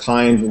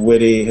 kind,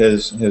 witty.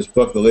 His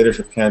book, The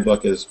Leadership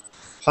Handbook, is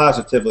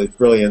positively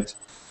brilliant.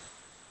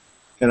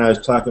 And I was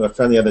talking to a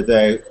friend the other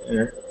day,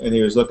 and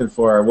he was looking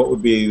for what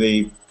would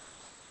be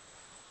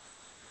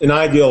an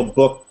ideal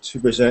book to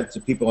present to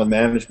people in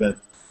management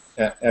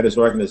at his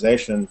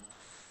organization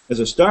as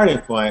a starting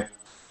point.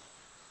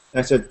 And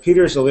I said,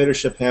 Peter's The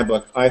Leadership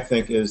Handbook, I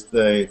think, is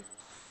the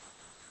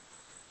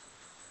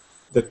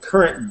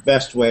current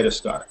best way to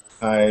start.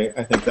 I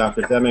think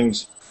Dr.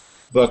 Deming's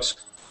books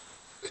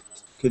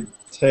could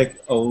take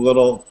a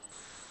little,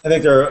 I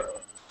think they're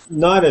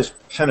not as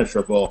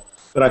penetrable,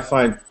 but I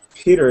find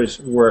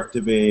Peter's work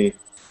to be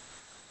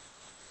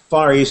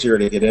far easier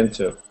to get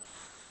into.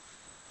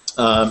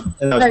 And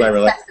that was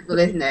very accessible,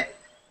 isn't it?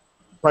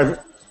 Pardon?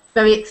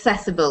 Very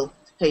accessible to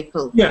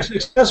people. Yes,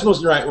 accessible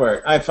is the right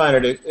word. I find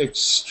it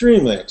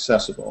extremely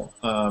accessible.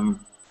 And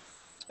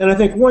I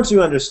think once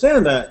you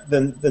understand that,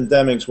 then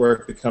Deming's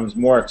work becomes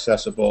more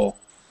accessible.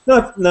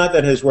 Not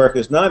that his work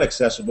is not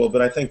accessible,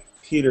 but I think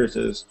Peter's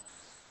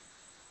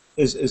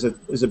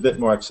is a bit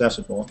more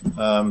accessible.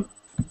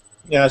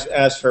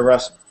 As for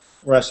Russ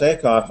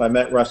Ackoff, I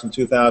met Russ in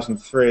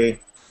 2003,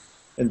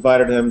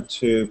 invited him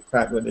to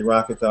Pratt & Whitney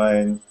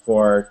Rocketdyne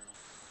for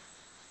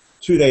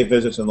 2-day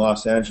visits in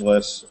Los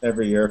Angeles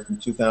every year from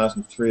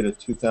 2003 to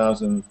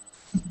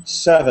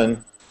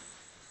 2007.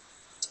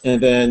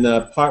 And then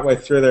partway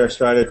through there, I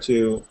started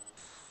to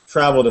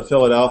travel to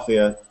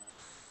Philadelphia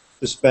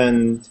to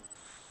spend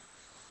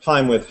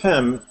time with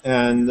him,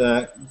 and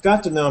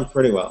got to know him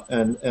pretty well.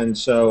 And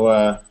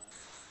so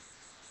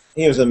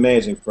he was an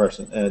amazing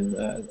person,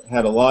 and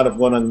had a lot of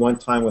one-on-one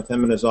time with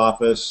him in his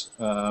office.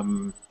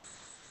 Heard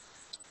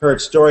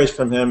stories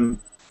from him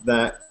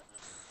that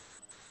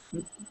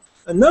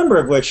a number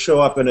of which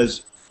show up in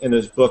his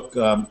book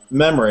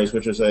Memories,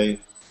 which is a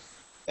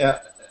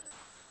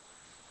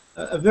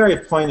very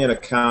poignant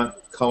account,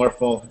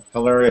 colorful,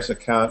 hilarious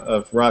account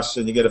of Russ,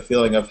 and you get a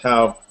feeling of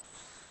how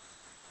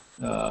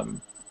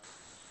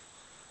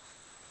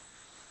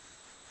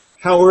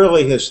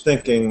early his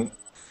thinking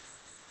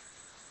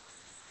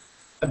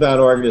about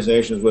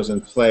organizations was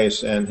in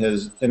place, and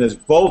his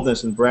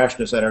boldness and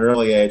brashness at an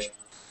early age.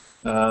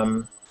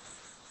 And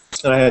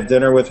I had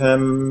dinner with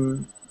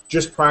him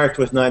just prior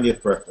to his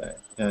 90th birthday,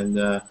 and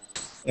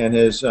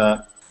his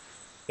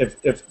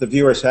if the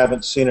viewers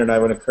haven't seen it, I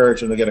would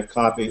encourage them to get a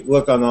copy.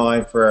 Look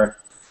online for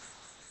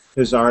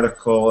his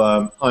article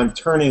on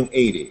turning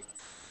 80,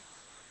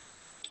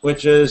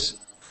 which is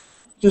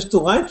just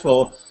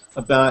delightful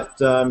about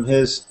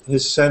his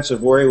sense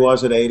of where he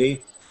was at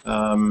 80,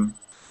 let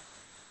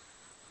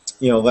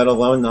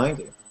alone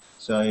 90.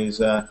 So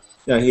he's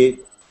he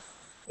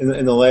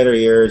in the later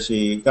years,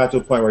 he got to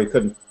a point where he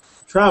couldn't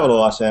travel to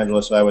Los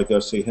Angeles, so I would go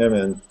see him,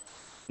 and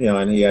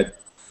and he had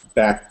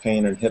back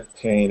pain and hip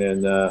pain,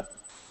 and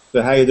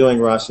so how you doing,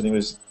 Russ? And he'd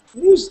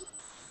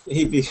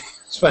be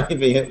it's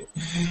funny,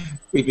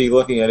 we'd be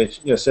looking at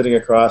it, sitting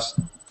across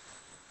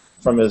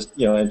from his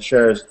in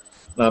chairs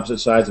on opposite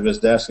sides of his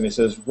desk, and he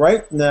says,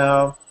 right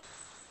now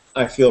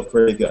I feel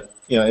pretty good,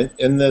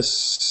 in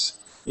this,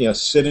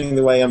 sitting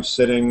the way I'm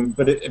sitting,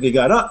 but if he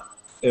got up,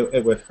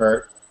 it would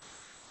hurt.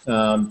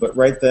 But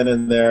right then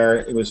and there,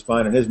 it was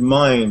fine, and his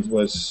mind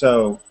was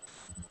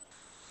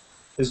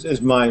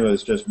his mind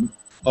was just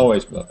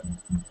always moving.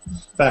 In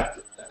fact,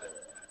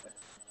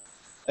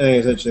 I think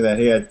it's interesting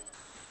that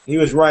he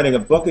was writing a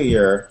book a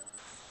year,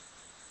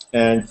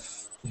 and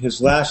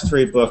his last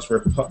 3 books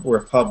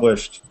were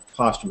published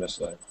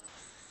posthumously.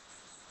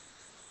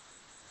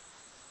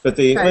 But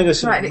quite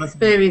an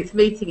experience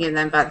meeting him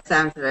then, by the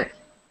sounds of it.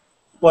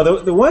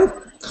 Well, the one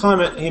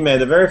comment he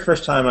made the very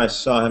first time I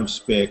saw him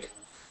speak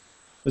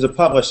was a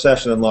published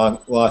session in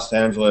Los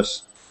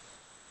Angeles,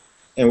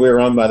 and we were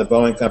owned by the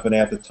Boeing company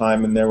at the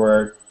time, and there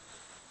were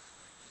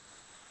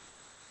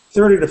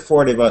 30 to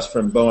 40 of us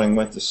from Boeing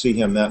went to see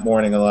him that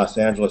morning in Los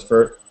Angeles.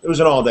 It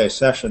was an all-day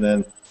session,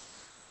 and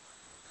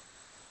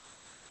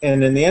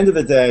in the end of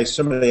the day,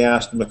 somebody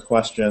asked him a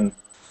question.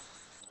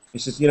 He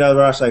says,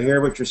 Ross, I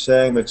hear what you're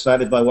saying, I'm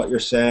excited by what you're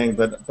saying,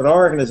 but our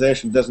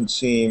organization doesn't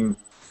seem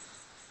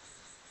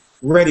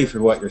ready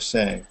for what you're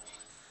saying.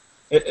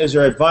 Is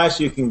there advice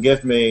you can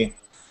give me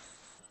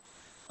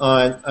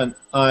on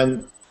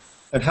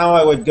how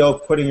I would go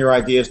putting your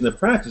ideas into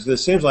practice? It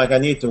seems like I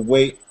need to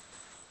wait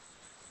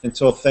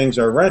until things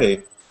are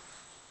ready.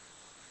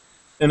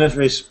 And his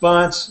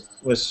response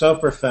was so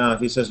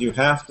profound. He says, you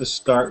have to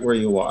start where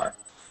you are.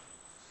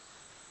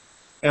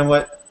 And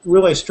what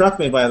really struck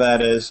me by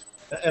that is,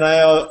 and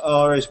I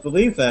always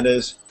believe that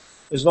is,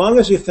 as long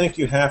as you think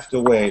you have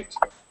to wait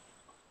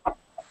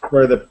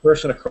for the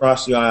person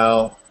across the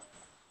aisle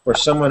or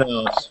someone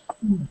else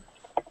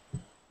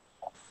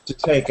to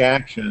take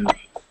action,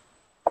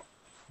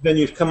 then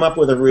you've come up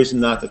with a reason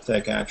not to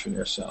take action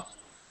yourself.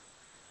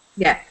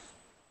 Yeah.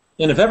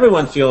 And if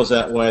everyone feels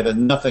that way,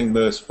 then nothing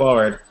moves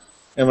forward.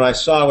 And what I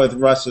saw with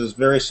Russ's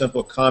very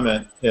simple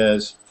comment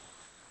is,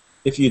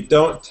 if you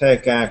don't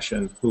take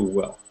action, who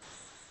will?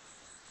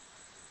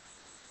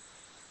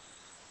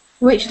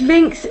 Which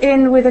links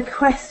in with a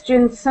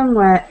question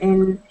somewhere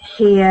in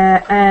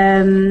here.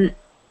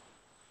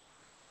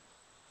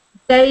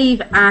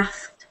 Dave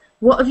asked,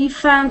 what have you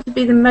found to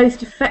be the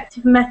most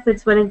effective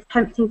methods when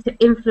attempting to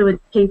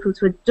influence people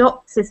to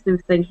adopt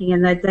systems thinking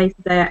in their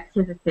day-to-day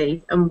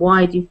activities, and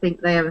why do you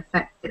think they are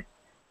effective?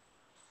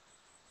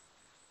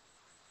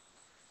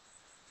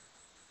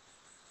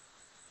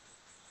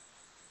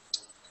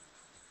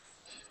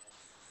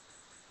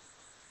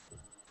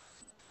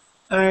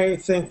 I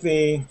think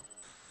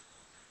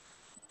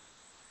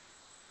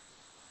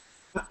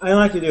I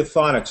like to do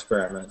thought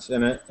experiments,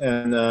 and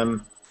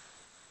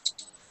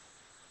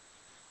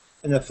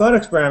the thought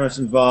experiments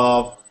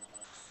involve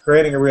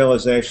creating a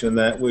realization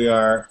that we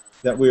are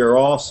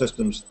all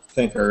systems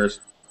thinkers.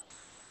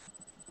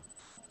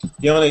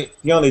 The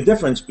only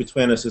difference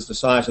between us is the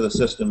size of the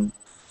system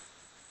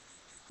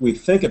we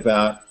think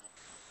about.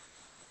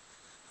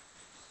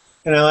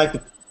 And I like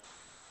to,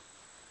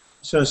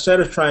 so instead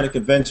of trying to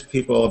convince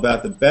people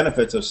about the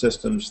benefits of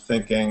systems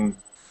thinking,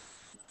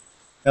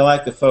 I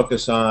like to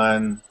focus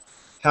on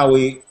how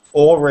we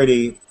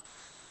already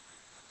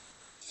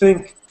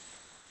think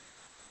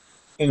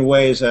in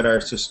ways that are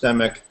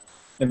systemic,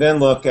 and then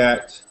look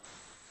at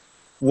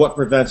what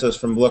prevents us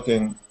from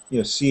looking,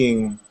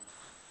 seeing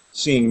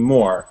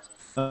more.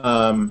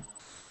 I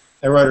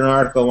wrote an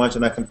article once,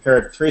 and I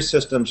compared 3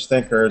 systems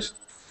thinkers,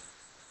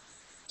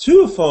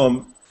 2 of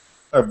whom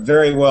are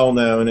very well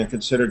known and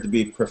considered to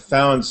be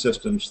profound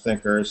systems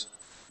thinkers.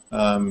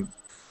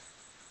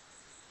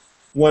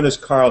 One is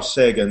Carl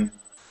Sagan,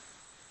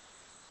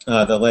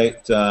 the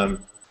late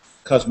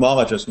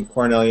cosmologist from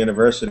Cornell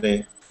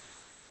University,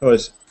 who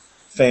was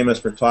famous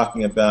for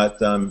talking about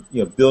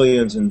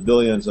billions and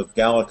billions of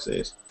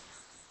galaxies.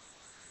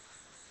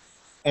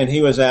 And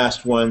he was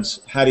asked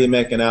once, how do you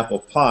make an apple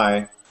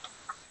pie?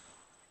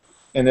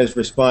 And his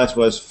response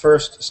was,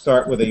 first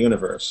start with a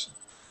universe.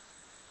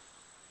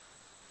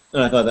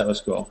 And I thought that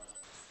was cool.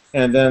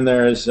 And then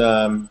there's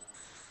an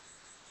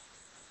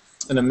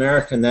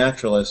American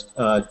naturalist,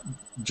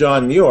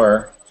 John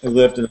Muir, who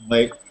lived in the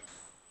late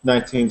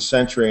 19th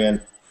century,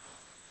 and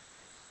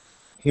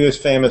he was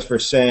famous for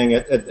saying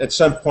at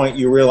some point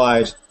you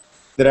realize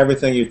that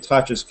everything you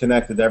touch is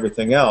connected to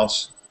everything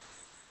else,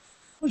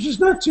 which is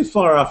not too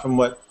far off from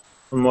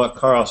what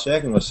Carl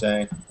Sagan was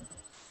saying.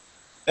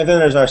 And then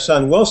there's our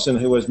son Wilson,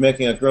 who was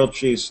making a grilled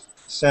cheese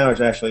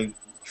sandwich, actually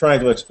trying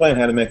to explain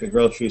how to make a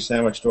grilled cheese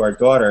sandwich to our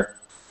daughter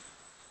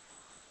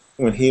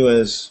when he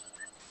was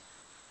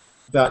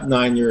about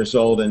 9 years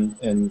old,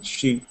 and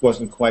she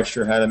wasn't quite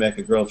sure how to make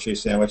a grilled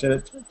cheese sandwich.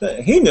 And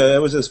he knew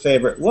it was his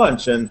favorite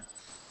lunch,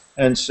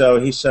 and so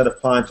he set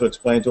upon to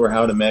explain to her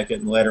how to make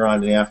it. And later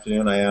on in the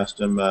afternoon, I asked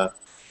him,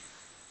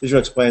 did you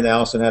explain to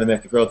Allison how to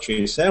make a grilled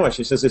cheese sandwich?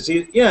 He says, it's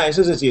easy. Yeah, he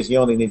says it's easy. You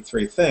only need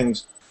 3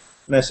 things.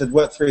 And I said,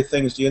 what 3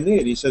 things do you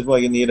need? He said, well,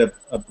 you need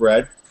a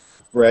bread,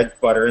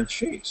 butter, and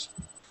cheese.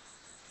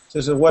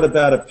 He says, what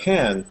about a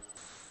pan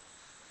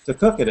to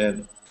cook it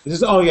in? He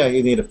says, oh, yeah,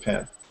 you need a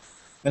pan.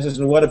 I says,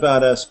 and what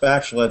about a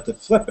spatula to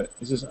flip it?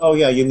 He says, oh,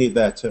 yeah, you need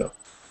that too.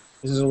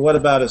 He says, and what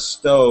about a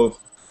stove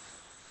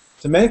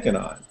to make it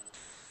on?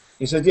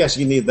 He said, yes,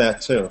 you need that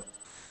too.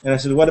 And I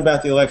said, what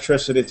about the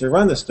electricity to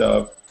run the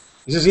stove?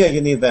 He says, yeah, you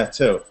need that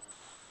too.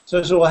 So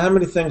I said, well, how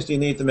many things do you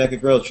need to make a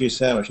grilled cheese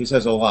sandwich? He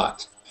says, a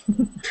lot.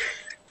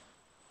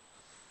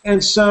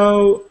 And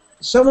so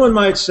someone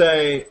might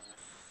say,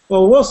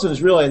 well,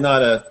 Wilson's really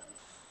not a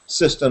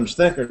systems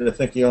thinker to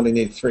think you only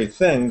need 3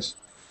 things.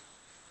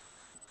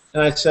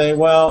 And I'd say,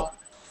 well,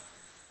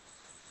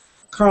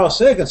 Carl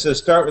Sagan says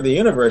start with the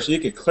universe. You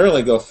could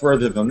clearly go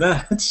further than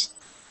that.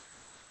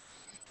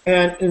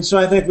 And so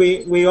I think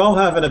we all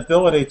have an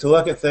ability to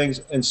look at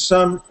things in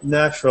some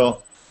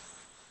natural,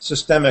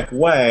 systemic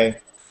way,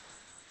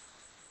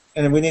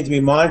 and we need to be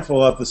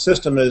mindful of the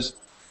system is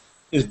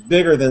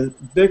bigger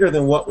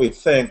than what we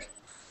think.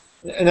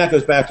 And that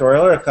goes back to our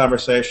earlier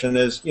conversation,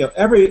 is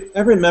every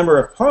member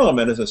of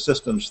Parliament is a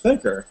systems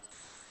thinker,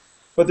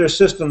 but their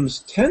systems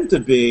tend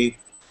to be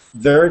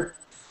their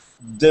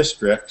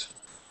district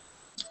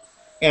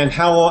and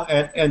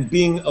and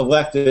being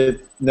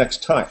elected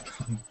next time.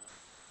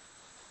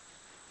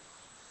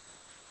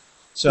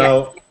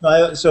 So,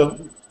 so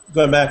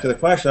going back to the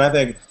question, I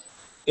think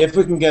if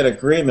we can get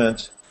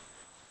agreement,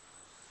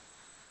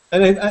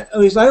 and at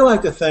least I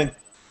like to think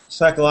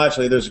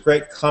psychologically, there's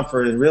great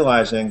comfort in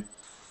realizing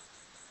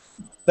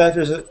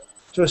that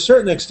to a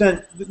certain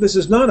extent, this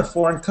is not a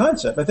foreign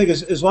concept. I think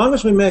as long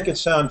as we make it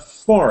sound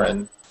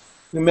foreign,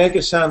 we make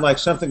it sound like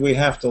something we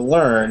have to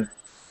learn,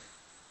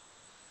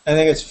 I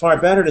think it's far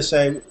better to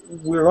say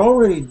we're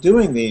already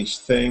doing these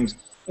things,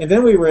 and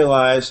then we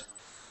realize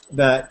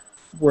that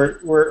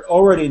we're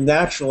already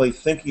naturally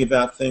thinking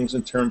about things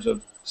in terms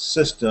of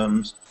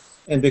systems,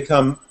 and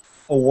become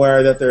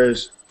aware that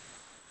there's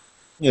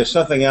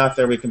something out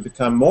there we can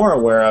become more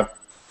aware of.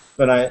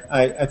 But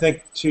I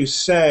think to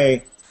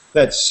say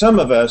that some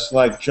of us,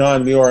 like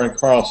John Muir and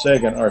Carl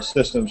Sagan, are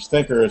systems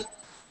thinkers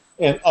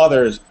and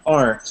others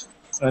aren't,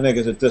 I think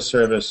is a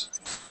disservice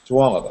to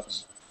all of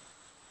us.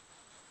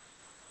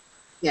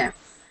 Yeah.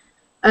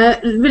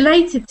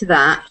 Related to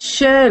that,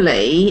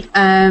 Shirley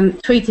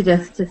tweeted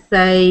us to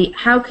say,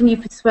 how can you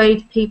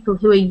persuade people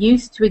who are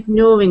used to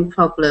ignoring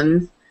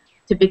problems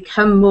to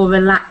become more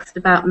relaxed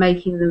about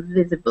making them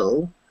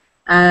visible?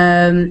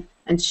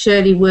 And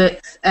Shirley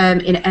works in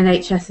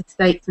NHS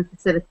estates and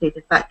facilities,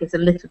 if that gives a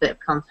little bit of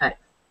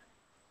context.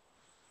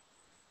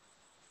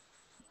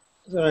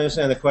 I don't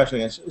understand the question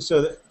again.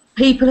 So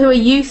people who are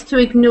used to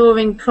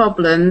ignoring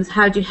problems,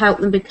 how do you help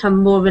them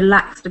become more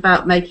relaxed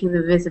about making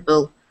them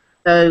visible?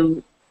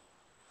 So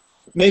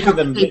making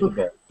them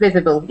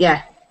visible,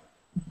 yeah.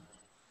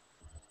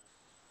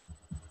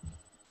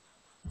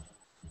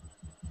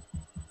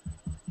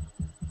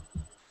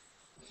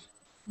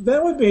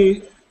 That would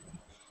be,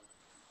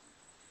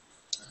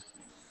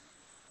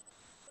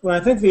 well,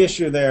 I think the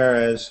issue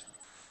there is,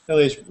 at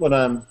least what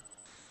I'm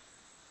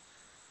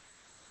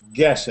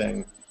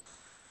guessing,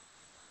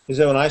 is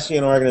that when I see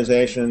in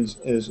organizations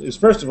is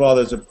first of all,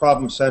 there's a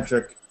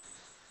problem-centric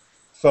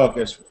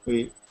focus.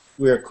 We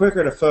are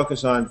quicker to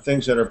focus on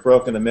things that are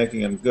broken and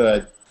making them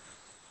good.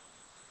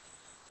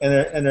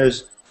 And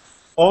there's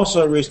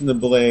also a reason to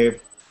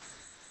believe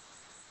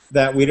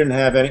that we didn't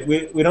have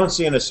any, we don't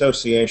see an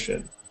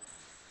association.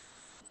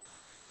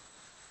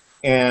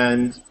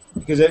 And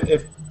because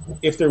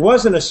if there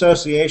was an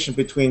association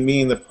between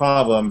me and the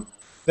problem,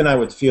 then I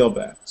would feel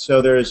bad.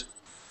 So there's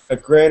a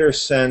greater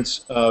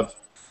sense of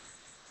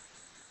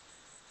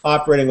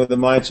operating with the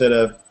mindset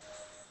of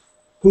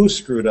who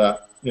screwed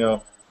up,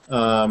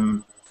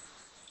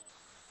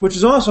 which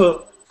is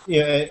also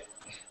a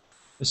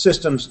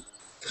systems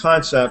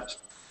concept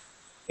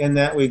in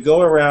that we go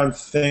around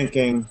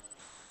thinking,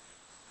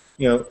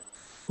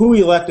 who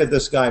elected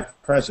this guy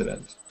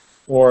president,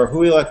 or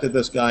who elected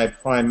this guy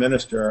prime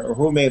minister, or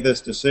who made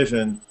this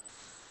decision.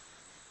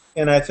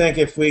 And I think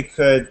if we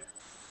could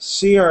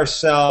see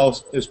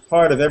ourselves as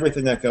part of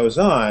everything that goes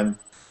on,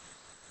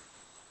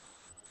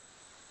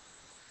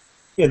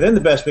 then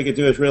the best we could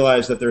do is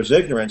realize that there's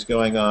ignorance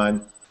going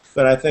on.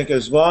 But I think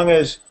as long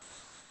as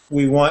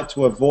we want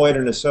to avoid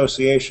an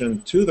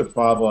association to the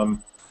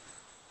problem,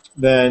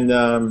 then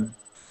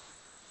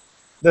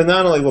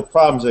not only will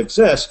problems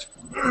exist,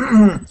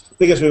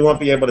 because we won't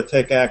be able to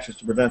take actions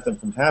to prevent them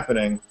from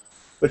happening,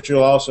 but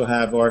you'll also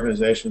have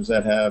organizations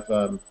that have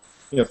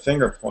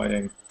finger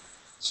pointing.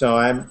 So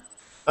I'm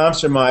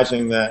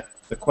surmising that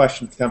the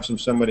question comes from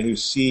somebody who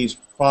sees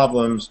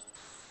problems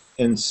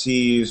and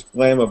sees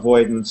blame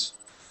avoidance,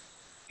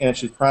 and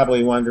she's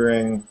probably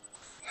wondering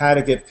how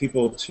to get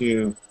people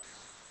to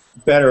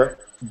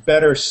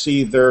better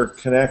see their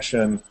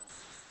connection.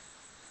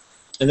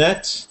 And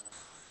that's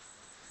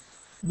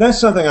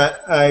something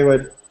I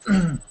would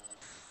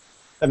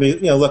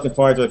looking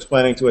forward to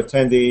explaining to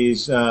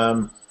attendees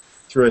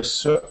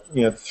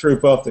through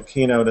both the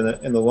keynote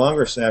and the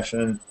longer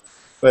session.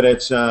 But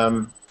it's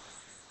a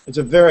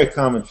very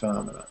common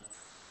phenomenon.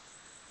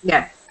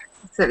 Yeah,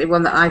 certainly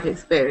one that I've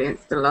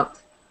experienced a lot.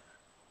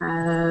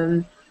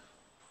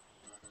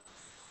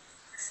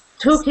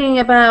 Talking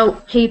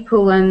about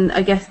people and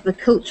I guess the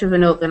culture of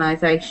an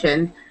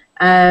organisation,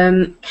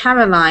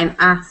 Caroline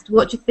asked,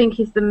 what do you think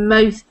is the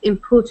most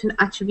important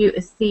attribute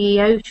a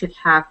CEO should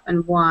have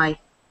and why?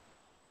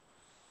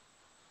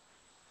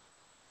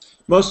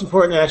 Most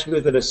important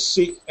attribute that a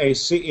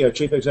CEO,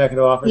 Chief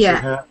Executive Officer, should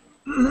have?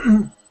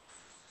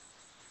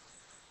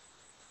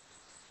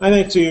 I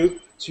think to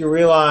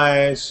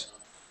realize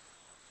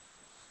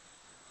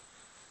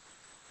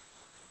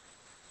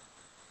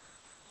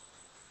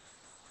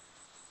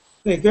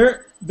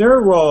their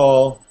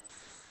role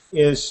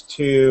is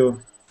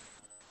to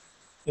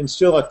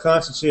instill a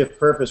constancy of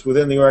purpose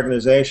within the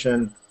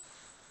organization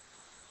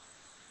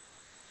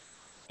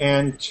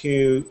and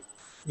to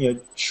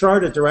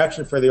chart a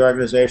direction for the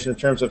organization in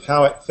terms of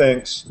how it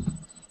thinks,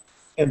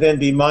 and then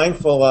be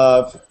mindful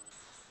of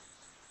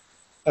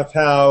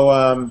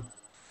how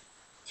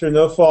through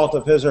no fault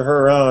of his or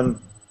her own,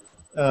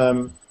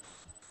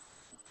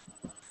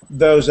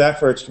 those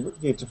efforts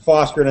to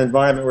foster an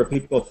environment where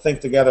people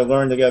think together,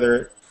 learn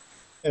together,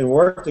 and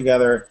work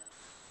together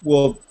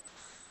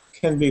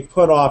can be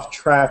put off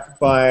track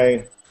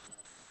by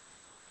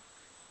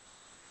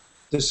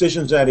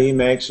decisions that he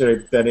makes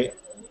or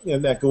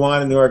that go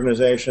on in the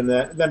organization.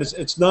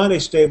 It's not a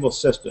stable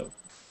system.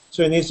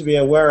 So he needs to be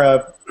aware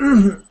of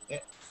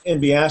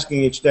and be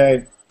asking each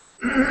day,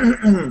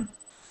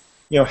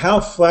 how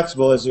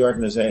flexible is the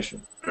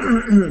organization?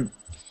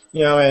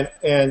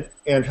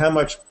 and how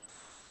much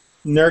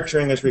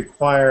nurturing is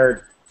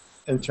required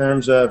in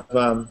terms of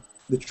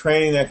the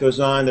training that goes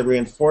on, the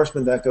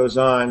reinforcement that goes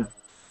on.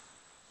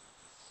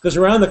 Because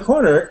around the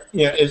corner,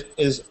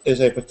 is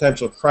a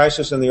potential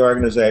crisis in the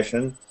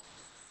organization,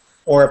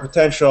 or a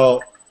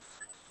potential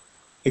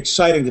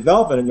exciting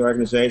development in the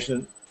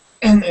organization,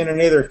 and in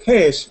either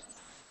case,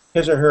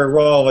 his or her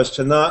role is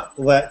to not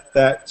let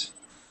that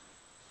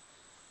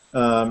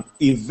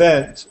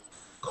event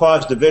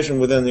cause division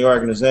within the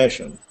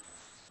organization,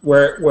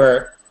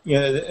 where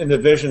the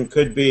division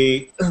could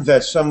be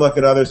that some look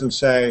at others and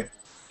say,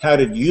 "How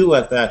did you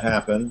let that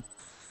happen?"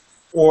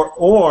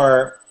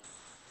 Or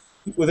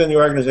within the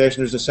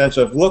organization, there's a sense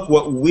of, "Look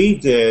what we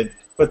did,"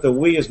 but the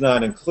 "we" is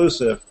not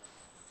inclusive,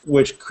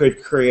 which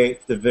could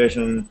create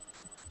division.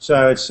 So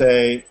I would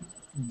say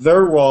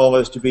their role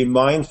is to be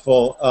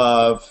mindful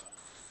of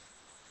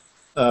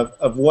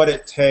what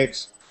it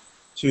takes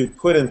to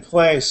put in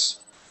place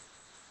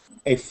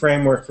a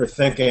framework for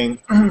thinking,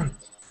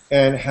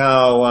 and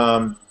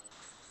how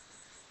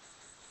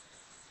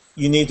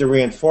you need to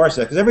reinforce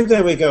it. Because every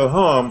day we go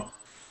home,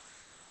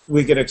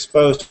 we get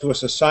exposed to a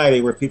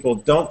society where people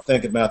don't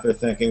think about their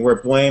thinking, where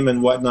blame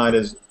and whatnot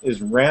is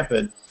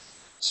rampant.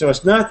 So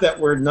it's not that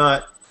we're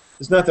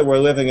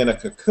living in a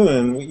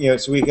cocoon.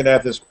 So we could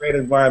have this great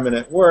environment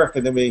at work,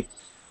 and then we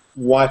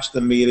watch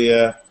the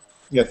media,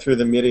 through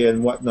the media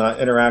and whatnot,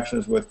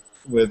 interactions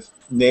with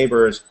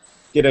neighbors,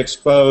 get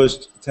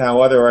exposed to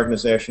how other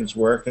organizations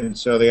work. And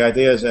so the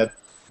idea is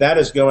that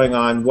is going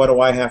on. What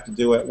do I have to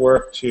do at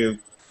work to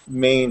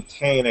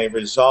maintain a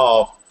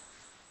resolve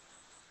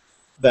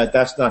that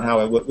that's not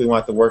how we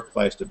want the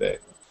workplace to be?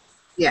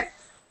 Yeah.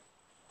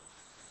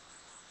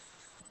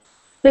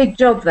 Big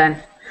job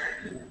then.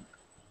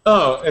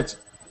 Oh,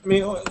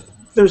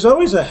 there's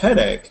always a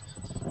headache.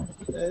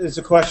 It's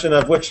a question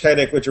of which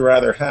headache would you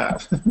rather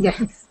have.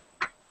 Yes.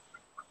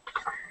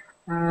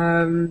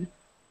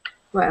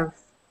 What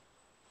else?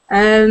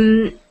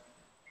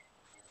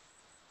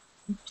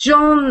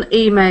 John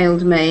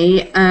emailed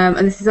me, and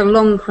this is a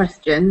long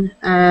question,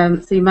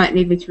 so you might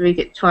need me to read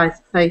it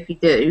twice, so if you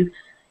do.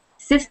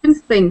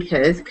 Systems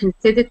thinkers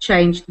consider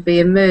change to be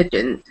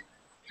emergent.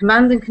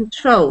 Command and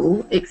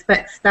control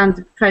expects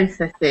standard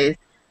processes,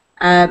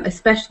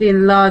 especially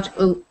in large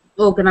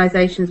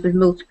organizations with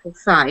multiple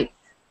sites.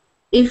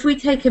 If we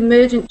take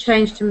emergent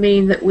change to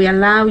mean that we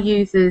allow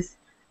users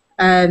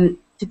to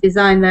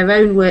design their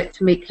own work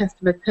to meet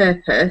customer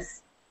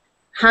purpose,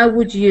 how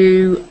would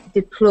you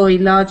deploy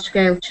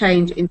large-scale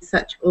change in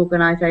such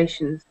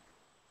organizations?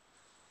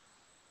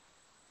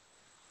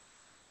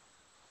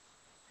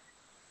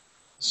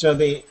 So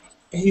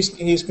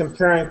he's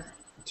comparing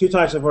two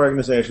types of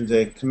organizations: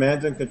 a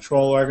command and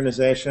control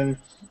organization,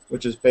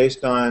 which is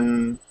based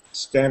on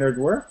standard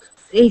work.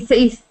 He's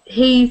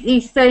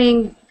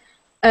saying,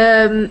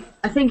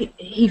 I think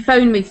he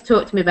phoned me to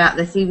talk to me about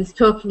this. He was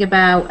talking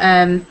about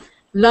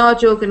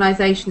large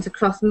organizations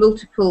across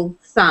multiple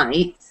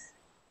sites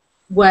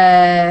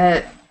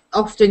where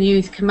often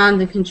use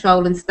command and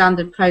control and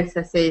standard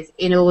processes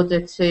in order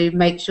to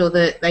make sure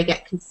that they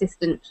get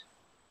consistent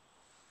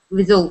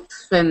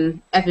results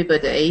from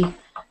everybody.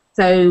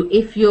 So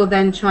if you're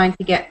then trying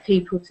to get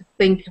people to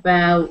think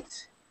about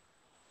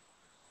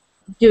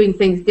doing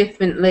things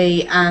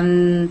differently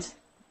and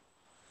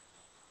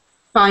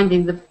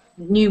finding the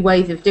new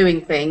ways of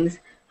doing things,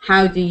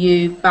 how do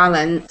you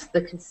balance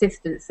the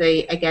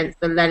consistency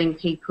against the letting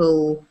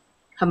people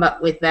come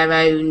up with their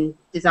own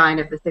design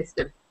of the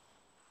system?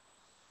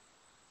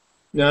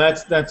 No,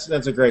 that's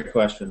a great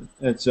question.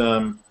 It's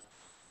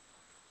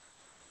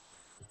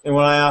and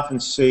what I often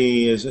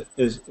see is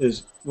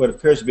what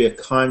appears to be a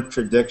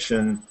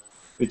contradiction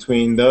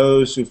between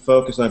those who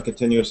focus on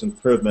continuous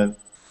improvement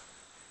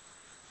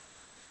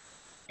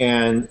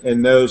and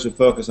those who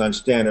focus on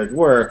standard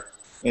work.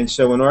 And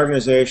so when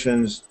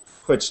organizations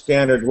put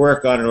standard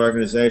work on an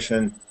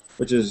organization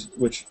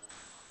which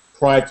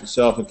prides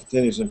itself in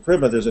continuous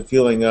improvement, there's a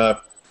feeling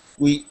of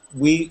we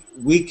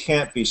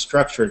can't be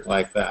structured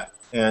like that.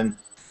 And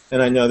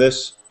I know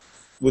this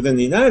within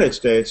the United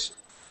States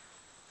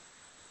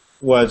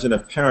was an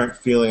apparent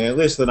feeling, at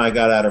least that I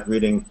got out of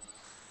reading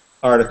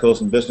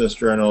articles in business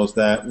journals,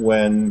 that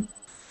when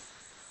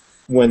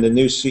the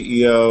new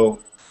CEO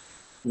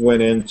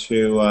went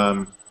into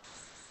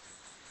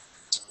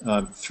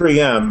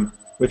 3M,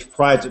 which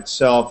prides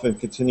itself in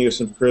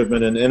continuous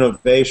improvement and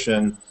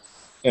innovation,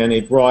 and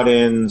he brought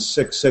in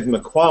Six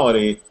Sigma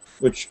quality,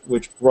 which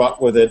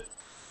brought with it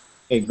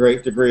a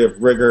great degree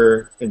of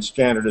rigor and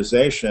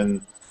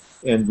standardization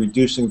and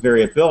reducing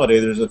variability.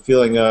 There's a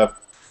feeling of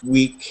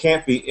we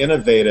can't be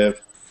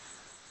innovative,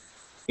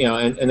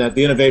 and that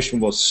the innovation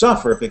will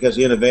suffer because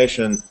the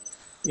innovation,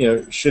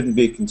 shouldn't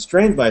be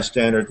constrained by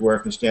standard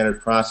work and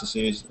standard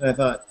processes. And I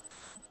thought,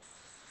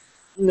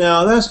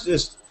 no, that's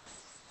just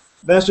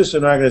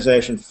an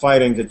organization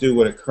fighting to do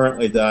what it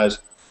currently does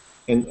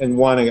and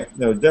wanting it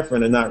no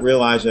different, and not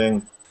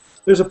realizing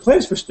there's a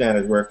place for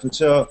standard work. And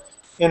so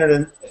in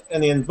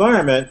the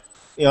environment,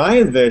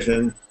 I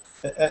envision,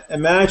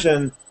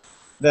 imagine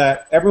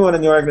that everyone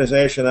in the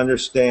organization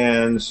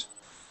understands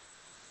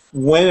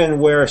when and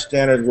where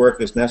standard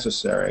work is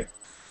necessary,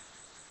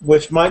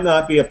 which might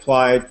not be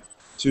applied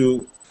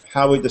to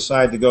how we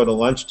decide to go to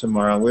lunch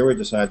tomorrow, where we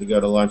decide to go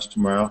to lunch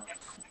tomorrow,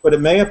 but it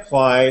may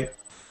apply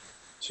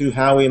to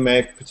how we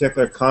make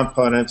particular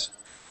components,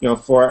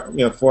 for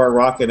a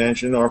rocket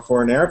engine or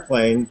for an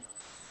airplane,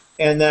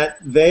 and that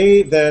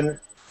they then,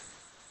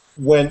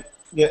 and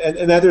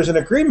that there's an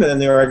agreement in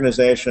the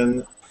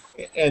organization,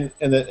 and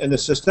the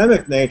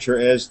systemic nature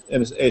is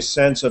a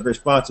sense of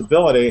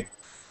responsibility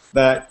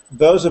that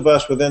those of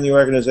us within the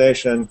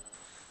organization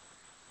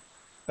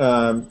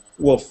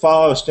will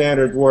follow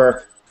standard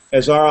work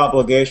as our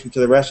obligation to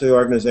the rest of the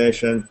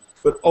organization,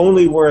 but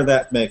only where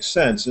that makes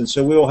sense. And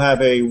so we will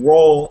have a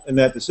role in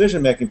that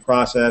decision-making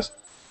process,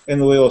 and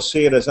we will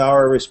see it as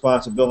our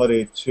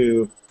responsibility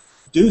to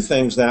do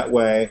things that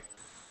way.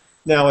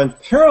 Now, in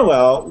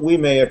parallel, we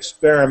may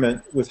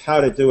experiment with how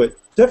to do it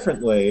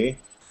differently,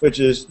 which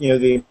is,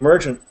 the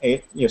emergent,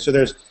 so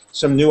there's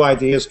some new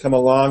ideas come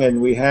along,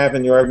 and we have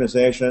in the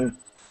organization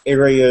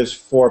areas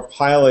for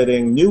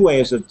piloting new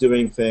ways of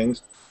doing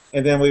things,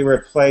 and then we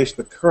replace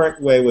the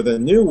current way with a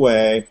new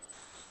way.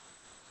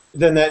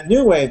 Then that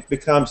new way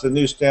becomes the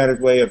new standard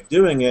way of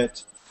doing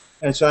it.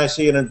 And so I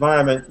see an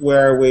environment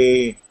where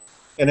we,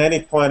 at any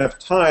point of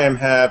time,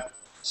 have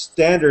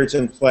standards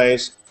in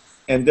place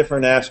and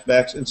different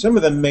aspects, and some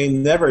of them may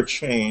never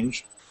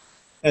change.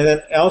 And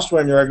then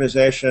elsewhere in the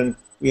organization,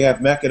 we have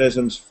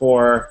mechanisms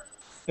for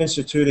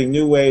instituting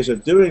new ways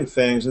of doing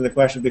things, and the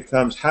question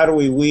becomes, how do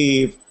we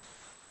weave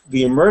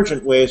the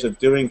emergent ways of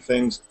doing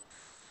things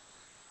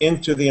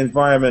into the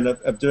environment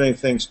of doing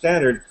things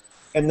standard,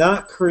 and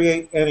not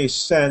create any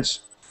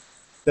sense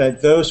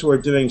that those who are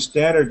doing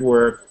standard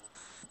work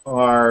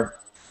are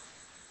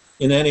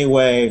in any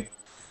way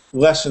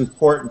less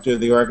important to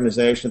the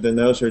organization than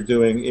those who are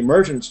doing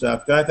emergent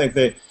stuff. But I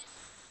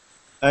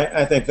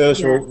think those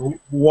who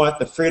want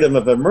the freedom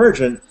of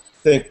emergent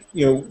think,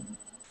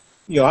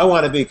 I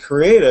want to be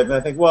creative. And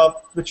I think,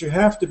 well, but you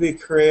have to be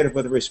creative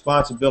with a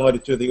responsibility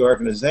to the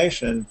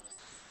organization,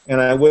 and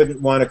I wouldn't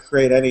want to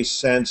create any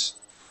sense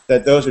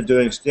that those who are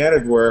doing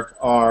standard work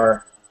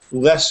are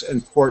less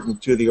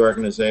important to the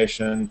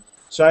organization.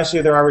 So I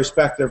see there are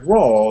respective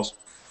roles,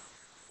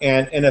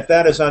 and if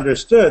that is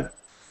understood,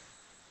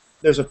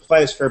 there's a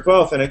place for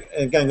both. And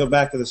again, go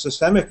back to the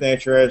systemic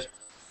nature, as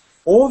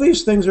all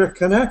these things are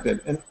connected,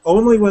 and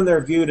only when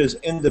they're viewed as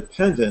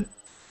independent.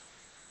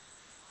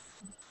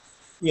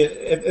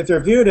 If they're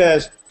viewed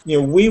as,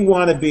 we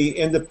want to be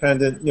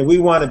independent, we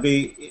want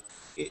to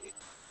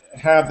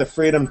have the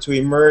freedom to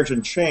emerge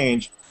and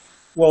change,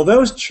 well,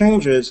 those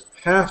changes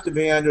have to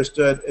be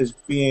understood as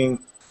being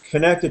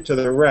connected to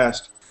the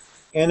rest,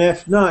 and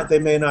if not, they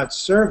may not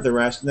serve the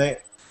rest. And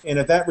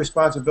if that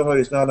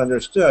responsibility is not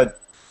understood,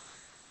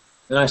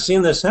 and I've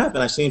seen this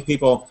happen. I've seen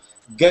people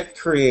get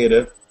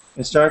creative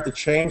and start to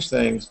change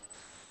things,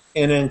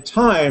 and in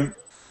time,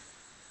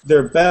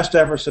 their best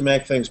efforts to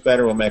make things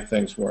better will make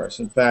things worse.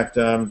 In fact,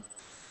 I'll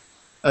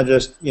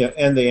just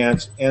end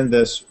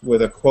this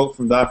with a quote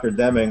from Dr.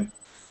 Deming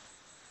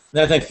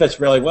that I think fits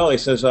really well. He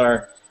says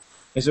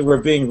we're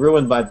being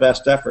ruined by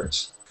best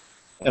efforts.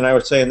 And I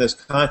would say in this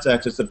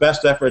context, it's the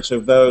best efforts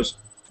of those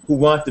who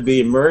want to be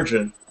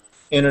emergent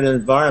in an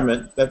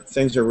environment that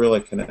things are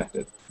really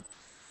connected.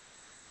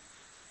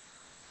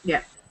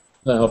 Yeah.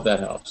 I hope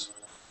that helps.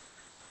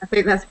 I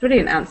think that's a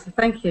brilliant answer.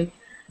 Thank you.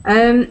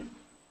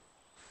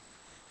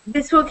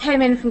 This one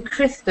came in from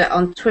Krista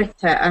on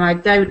Twitter, and I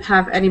don't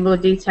have any more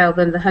detail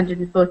than the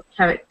 140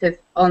 characters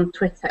on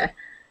Twitter.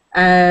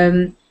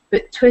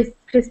 But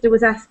Krista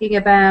was asking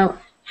about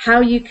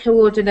how you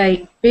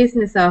coordinate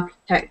business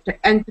architecture,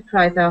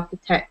 enterprise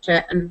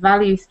architecture, and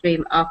value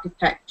stream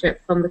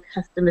architecture from the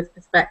customer's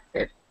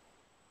perspective.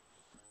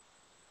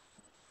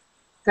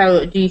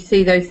 So do you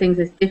see those things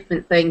as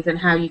different things, and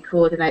how you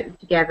coordinate them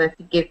together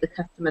to give the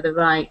customer the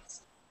right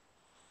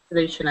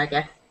solution, I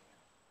guess?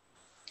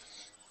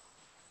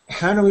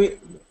 How do we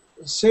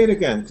say it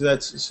again? Because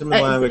that's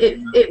similar language.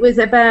 It was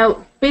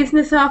about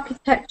business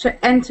architecture,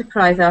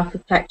 enterprise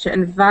architecture,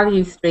 and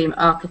value stream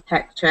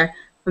architecture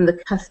from the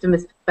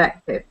customer's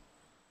perspective.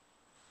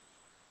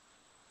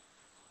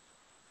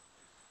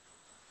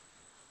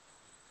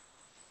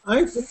 I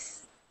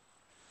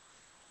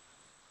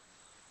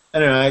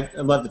don't know. I'd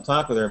love to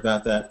talk with her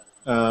about that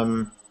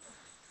to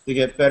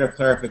get better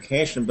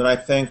clarification. But I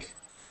think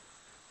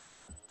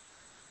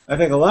a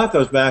lot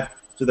goes back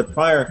to the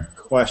prior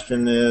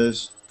question.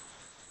 Is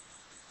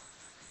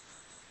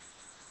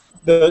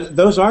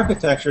those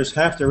architectures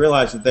have to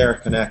realize that they are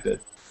connected,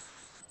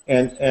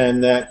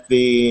 and that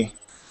the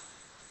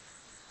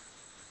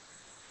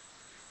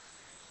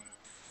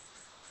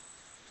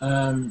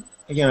again.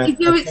 Is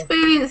your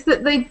experience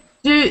that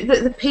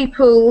the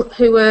people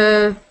who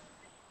are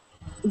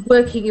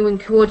working and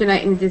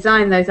coordinating and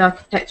design those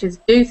architectures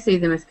do see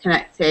them as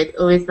connected,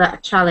 or is that a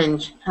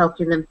challenge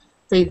helping them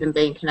see them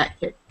being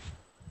connected?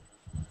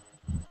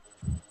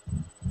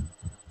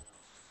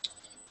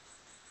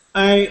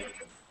 I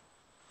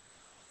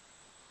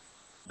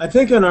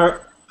think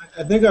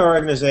I think our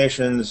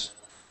organizations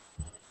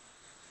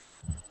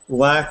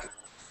lack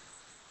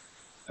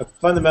a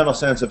fundamental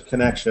sense of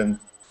connection,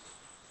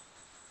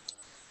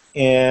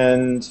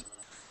 and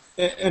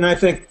I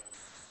think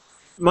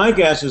my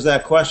guess is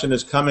that question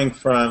is coming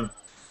from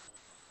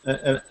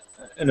an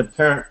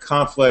apparent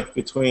conflict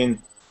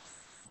between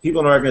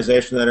people in an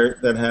organization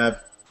that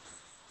have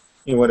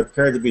what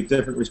appear to be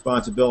different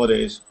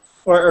responsibilities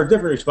or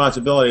different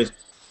responsibilities,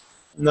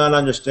 not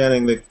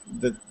understanding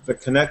the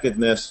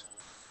connectedness.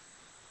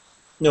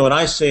 What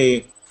I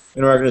see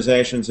in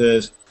organizations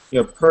is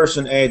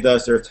person A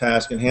does their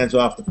task and hands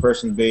off to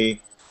person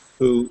B,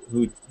 who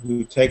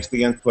takes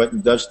the input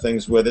and does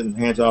things with it and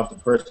hands off to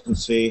person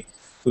C,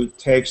 who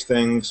takes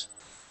things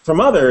from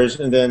others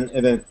and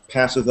then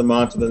passes them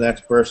on to the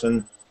next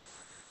person.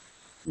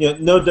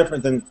 No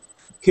different than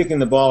kicking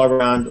the ball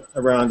around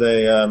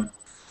the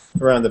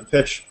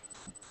pitch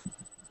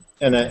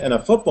in a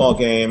football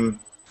game.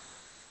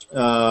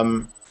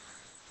 And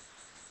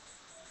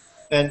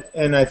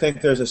I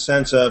think there's a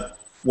sense of,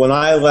 when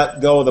I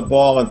let go of the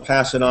ball and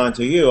pass it on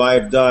to you,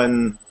 I've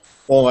done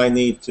all I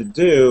need to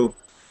do,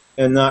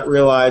 and not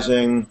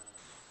realizing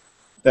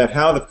that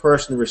how the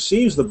person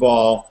receives the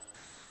ball,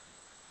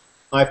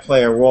 I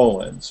play a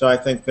role in. So I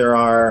think we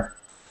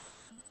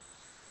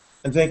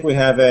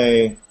have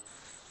I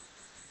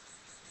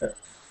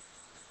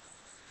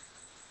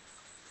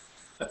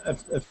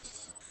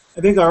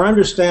think our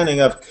understanding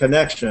of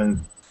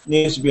connection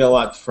needs to be a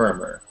lot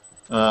firmer.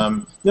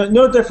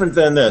 No different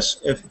than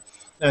this.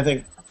 I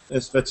think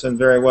this fits in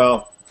very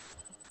well.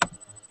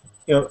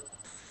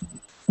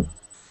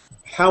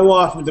 How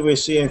often do we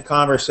see in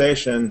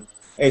conversation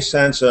a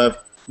sense of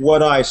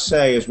what I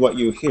say is what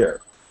you hear?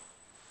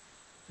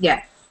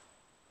 Yeah.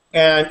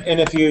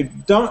 And if you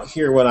don't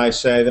hear what I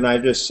say, then I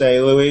just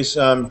say, Louise,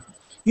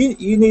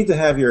 you need to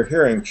have your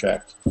hearing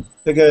checked,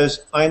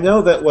 because I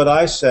know that what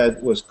I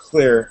said was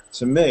clear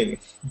to me.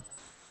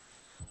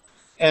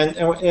 And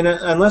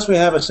unless we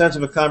have a sense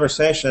of a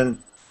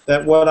conversation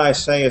that what I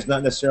say is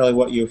not necessarily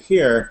what you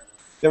hear,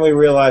 then we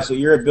realize that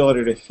your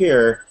ability to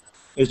hear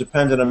is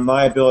dependent on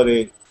my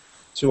ability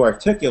to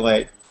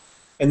articulate.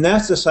 And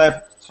that's the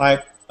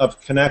type of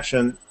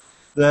connection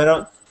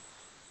that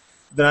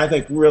I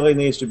think really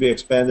needs to be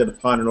expanded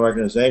upon in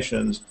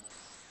organizations.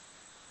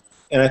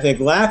 And I think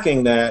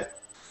lacking that,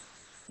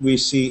 we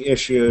see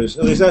issues,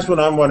 at least that's what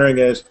I'm wondering,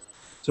 is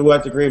to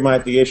what degree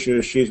might the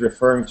issues she's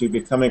referring to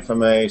be coming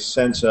from a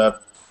sense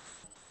of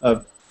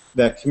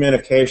that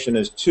communication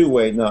is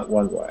two-way, not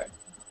one-way.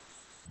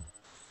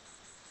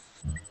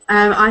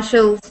 I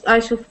shall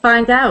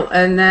find out,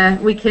 and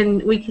we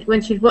can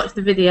when she's watched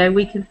the video,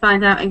 we can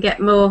find out and get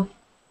more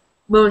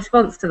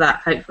response to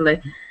that,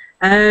 hopefully.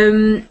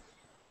 A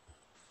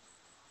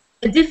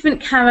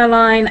different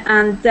Caroline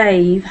and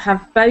Dave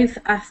have both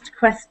asked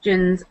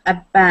questions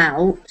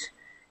about,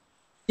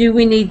 do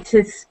we need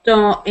to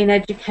start in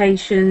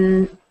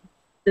education?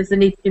 Does there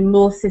need to be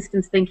more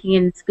systems thinking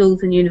in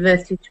schools and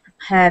universities to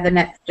prepare the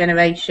next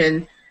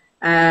generation,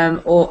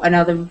 or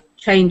other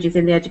changes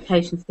in the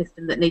education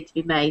system that need to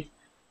be made?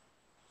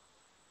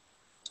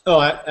 Oh,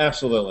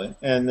 absolutely.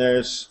 And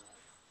there's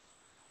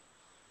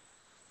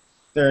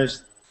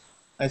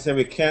I say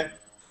we can't,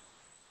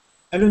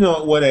 I don't know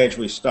at what age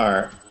we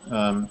start.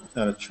 Not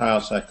a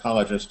child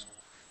psychologist.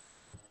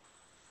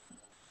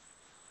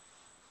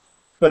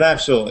 But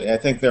absolutely, I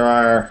think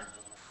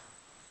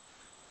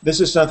this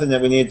is something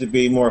that we need to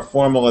be more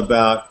formal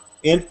about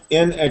in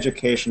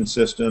education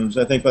systems.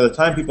 I think by the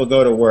time people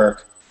go to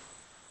work,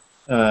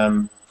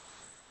 I'd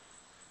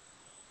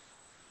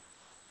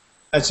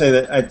say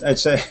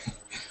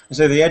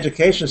the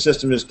education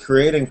system is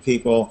creating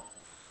people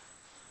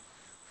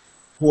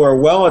who are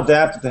well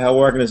adapted to how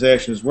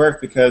organizations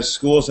work, because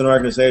schools and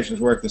organizations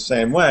work the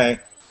same way.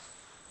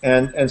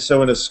 And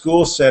so in a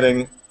school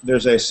setting,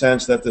 there's a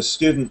sense that the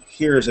student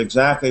hears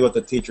exactly what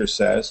the teacher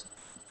says.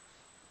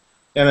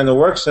 And in the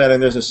work setting,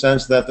 there's a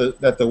sense that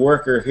the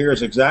worker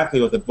hears exactly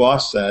what the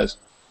boss says.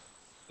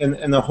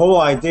 And the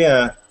whole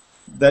idea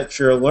that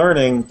your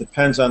learning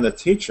depends on the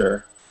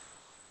teacher,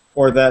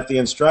 or that the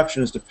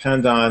instructions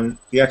depend on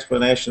the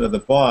explanation of the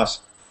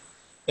boss,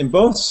 in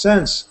both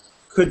sense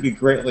could be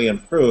greatly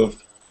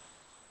improved.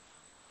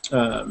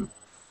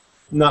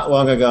 Not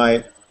long ago,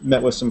 I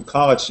met with some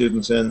college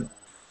students and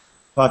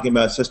talking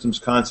about systems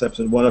concepts,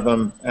 and one of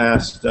them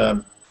asked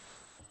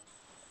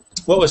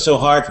what was so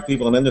hard for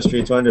people in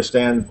industry to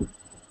understand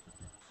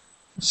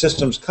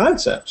systems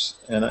concepts,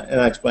 and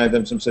I explained to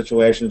them some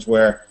situations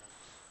where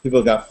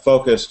people got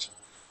focused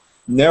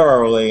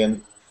narrowly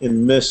and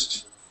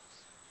missed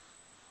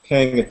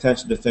paying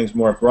attention to things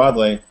more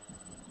broadly,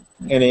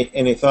 and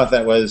he thought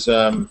that was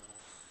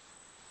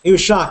he was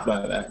shocked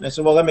by that. And I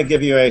said, well, let me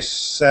give you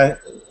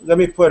let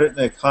me put it in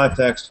the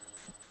context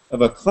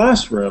of a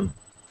classroom.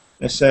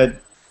 I said,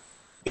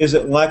 is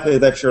it likely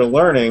that your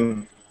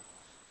learning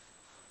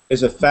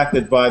is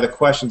affected by the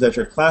questions that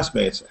your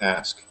classmates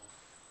ask?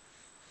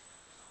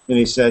 And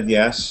he said,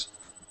 yes.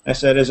 I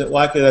said, is it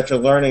likely that your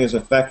learning is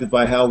affected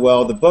by how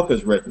well the book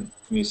is written?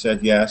 And he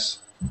said, yes.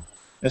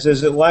 I said,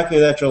 is it likely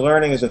that your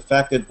learning is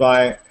affected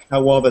by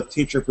how well the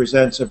teacher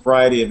presents a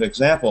variety of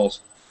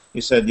examples?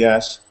 He said,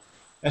 yes.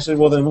 I said,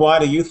 well, then why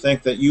do you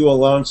think that you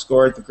alone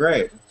scored the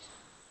grade?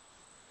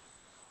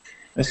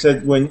 I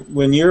said,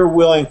 when you're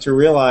willing to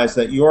realize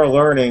that your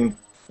learning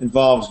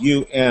involves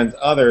you and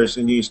others,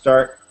 and you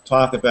start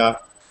talk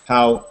about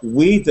how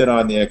we did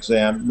on the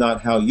exam,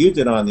 not how you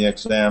did on the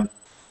exam.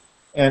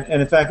 And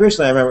in fact,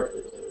 recently I remember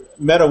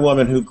met a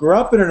woman who grew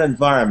up in an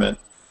environment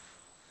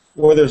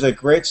where there's a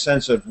great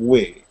sense of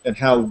we and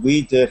how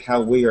we did,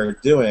 how we are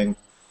doing.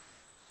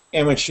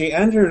 And when she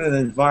entered an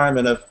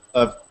environment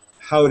of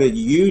how did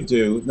you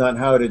do, not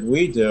how did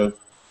we do,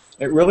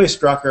 it really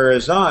struck her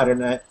as odd.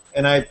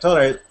 And I told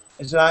her,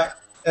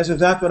 that's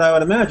exactly what I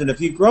would imagine.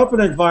 If you grow up in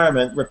an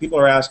environment where people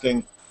are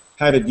asking,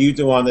 how did you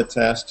do on the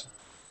test?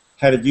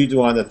 How did you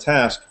do on the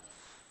task?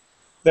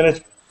 Then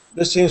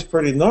this seems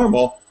pretty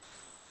normal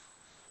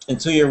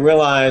until you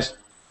realize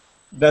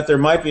that there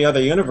might be other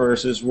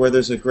universes where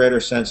there's a greater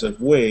sense of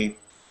we.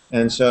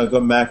 And so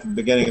going back to the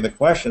beginning of the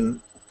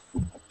question,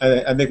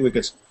 I think we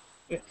could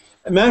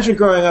imagine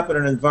growing up in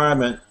an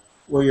environment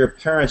where your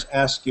parents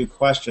asked you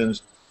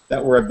questions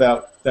that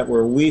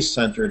were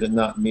we-centered and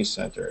not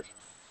me-centered.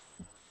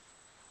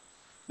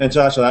 And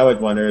so that's what I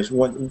would wonder is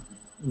when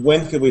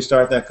could we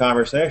start that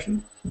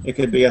conversation? It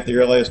could be at the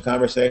earliest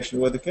conversation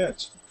with the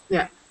kids.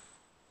 Yeah.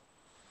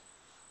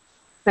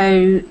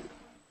 So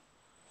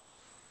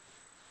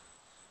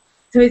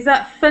is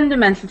that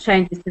fundamental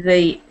changes to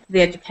the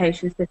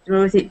education system,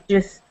 or is it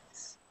just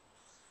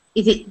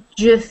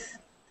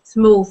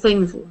small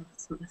things?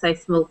 I say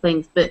small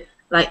things, but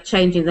like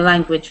changing the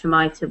language from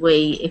I to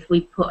we. If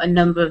we put a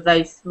number of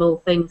those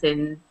small things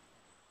in,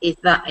 is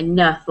that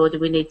enough, or do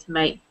we need to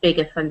make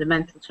bigger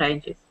fundamental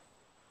changes?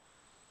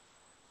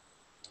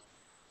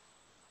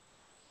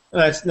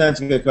 That's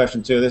a good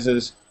question too. This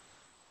is,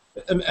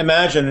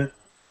 imagine,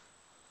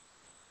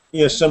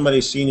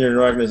 somebody senior in an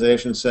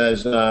organization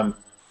says, I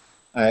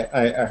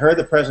heard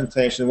the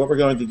presentation. What we're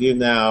going to do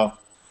now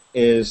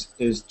is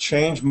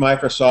change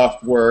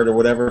Microsoft Word or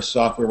whatever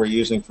software we're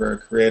using for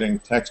creating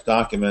text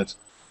documents,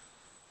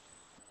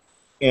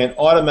 and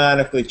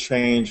automatically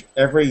change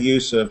every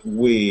use of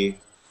we,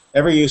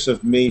 every use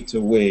of me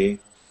to we,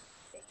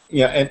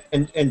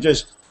 and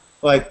just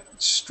like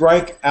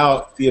strike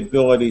out the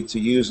ability to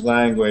use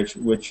language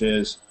which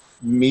is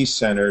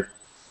me-centered,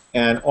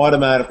 and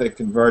automatically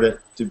convert it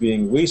to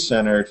being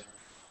we-centered.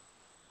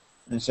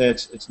 And say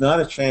it's not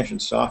a change in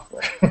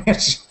software.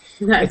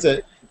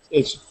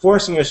 It's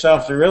forcing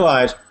yourself to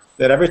realize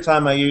that every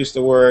time I use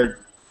the word,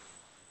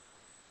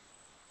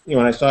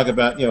 when I talk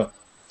about,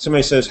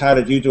 somebody says, how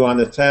did you do on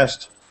the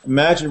test?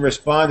 Imagine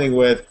responding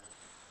with,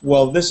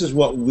 well, this is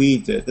what we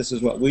did. This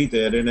is what we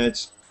did.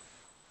 And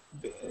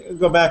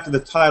go back to the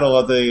title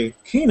of the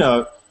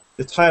keynote.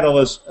 The title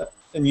is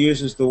and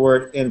uses the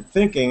word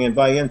InThinking, and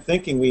by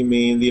InThinking we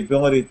mean the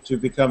ability to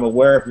become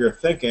aware of your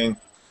thinking.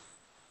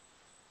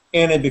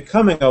 And in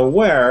becoming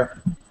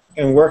aware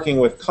and working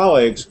with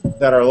colleagues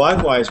that are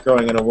likewise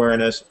growing in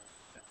awareness,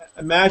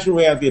 imagine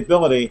we have the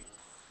ability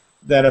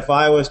that if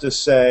I was to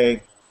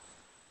say,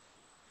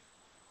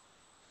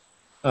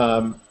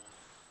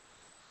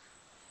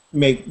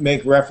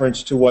 make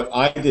reference to what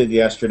I did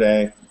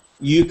yesterday,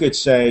 you could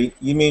say,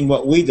 you mean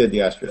what we did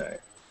yesterday.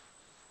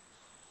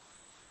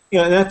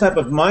 And that type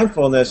of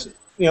mindfulness,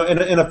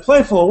 in a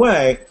playful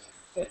way,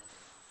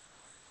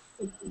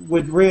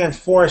 would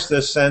reinforce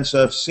this sense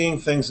of seeing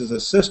things as a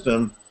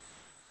system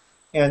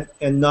and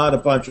not a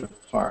bunch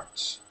of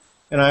parts.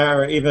 And I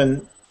remember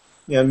even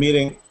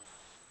meeting,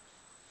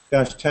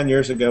 10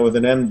 years ago with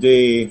an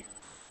MD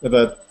of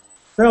a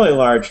fairly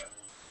large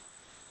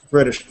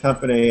British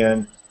company,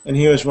 and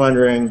he was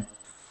wondering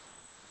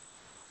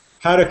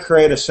how to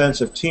create a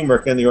sense of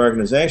teamwork in the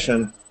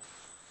organization,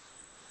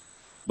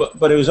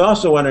 but he was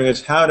also wondering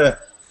is how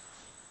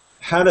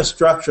to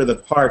structure the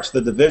parts,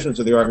 the divisions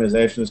of the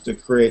organizations to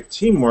create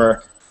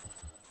teamwork.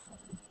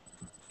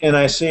 And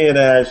I see it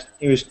as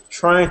he was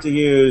trying to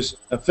use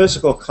a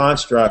physical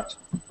construct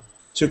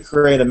to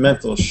create a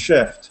mental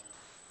shift.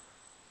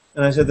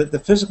 And I said that the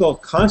physical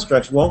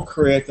constructs won't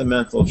create the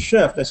mental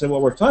shift. I said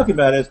what we're talking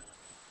about is,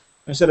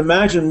 I said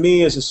imagine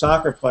me as a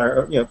soccer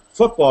player, or,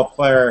 football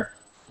player,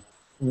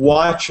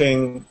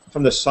 watching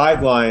from the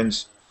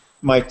sidelines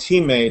my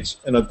teammates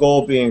and a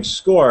goal being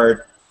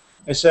scored.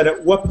 I said,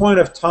 at what point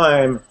of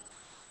time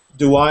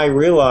do I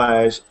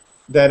realize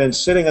that in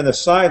sitting on the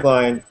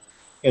sideline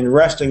and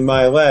resting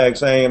my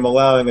legs, I am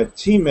allowing a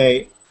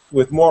teammate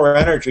with more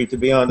energy to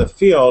be on the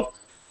field?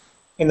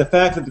 And the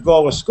fact that the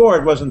goal was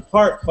scored was in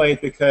part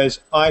played because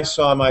I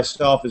saw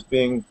myself as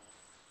being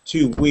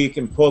too weak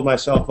and pulled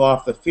myself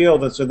off the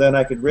field, and so then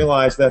I could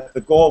realize that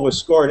the goal was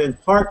scored in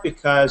part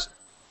because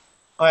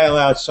I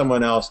allowed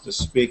someone else to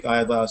speak,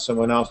 I allowed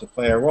someone else to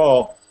play a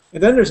role.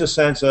 And then there's a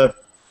sense of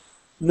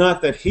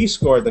not that he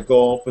scored the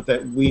goal, but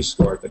that we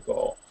scored the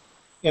goal.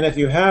 And if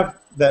you have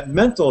that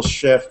mental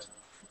shift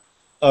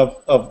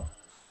of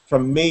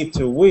from me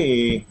to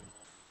we,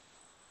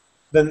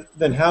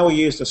 then how we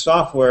use the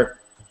software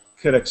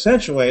could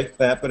accentuate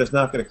that, but it's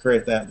not going to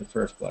create that in the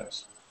first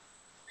place.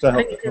 So I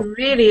think it's a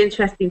really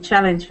interesting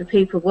challenge for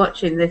people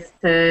watching this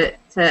to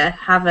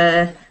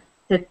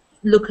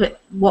look at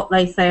what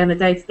they say on a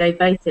day-to-day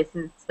basis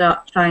and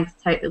start trying to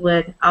take the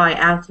word "I"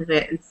 out of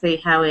it and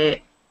see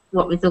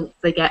what results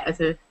they get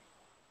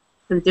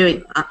from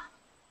doing that.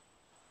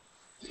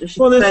 We should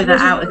throw that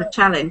out as a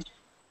challenge.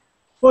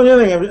 Well, the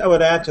other thing I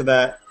would add to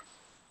that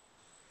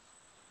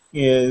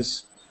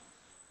is,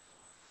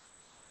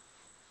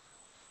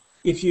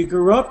 if you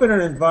grew up in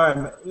an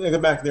environment, I go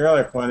back to the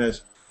earlier point,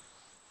 is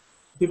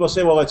people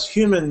say, well, it's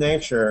human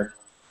nature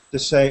to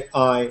say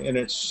 "I," and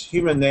it's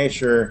human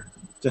nature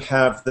to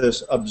have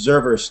this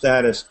observer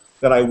status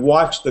that I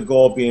watched the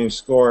goal being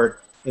scored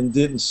and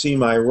didn't see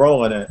my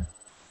role in it.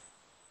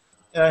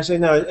 And I say,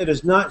 no, it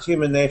is not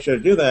human nature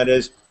to do that.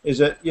 Is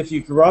that if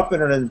you grew up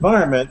in an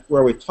environment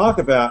where we talk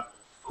about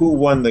who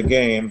won the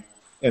game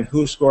and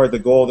who scored the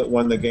goal that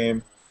won the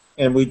game,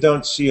 and we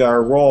don't see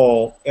our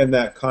role in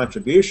that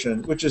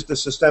contribution, which is the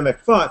systemic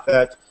thought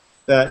that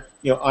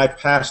I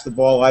passed the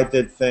ball, I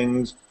did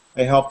things,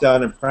 I helped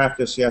out in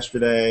practice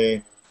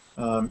yesterday.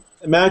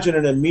 Imagine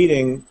in a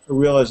meeting a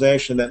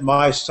realization that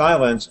my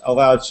silence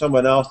allowed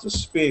someone else to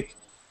speak,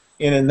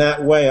 and in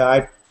that way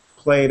I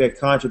played a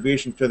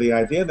contribution to the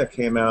idea that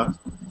came out.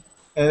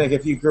 And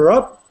if you grew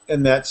up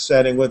in that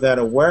setting with that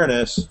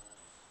awareness,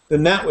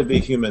 then that would be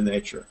human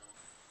nature.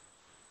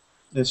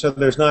 And so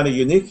there's not a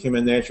unique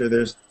human nature.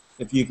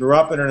 If you grew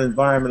up in an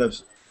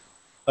environment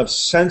of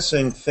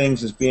sensing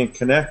things as being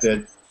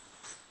connected,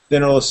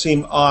 then it will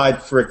seem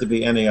odd for it to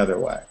be any other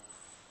way.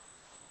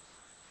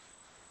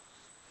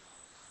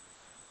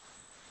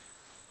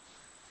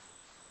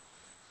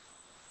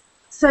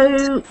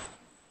 So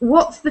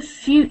what's the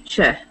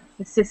future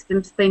for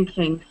systems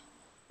thinking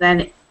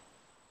then?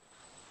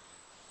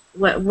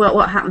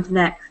 What happens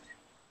next?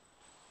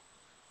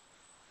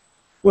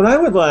 What I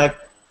would like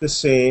to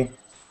see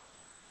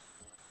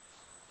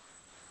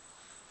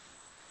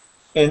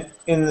in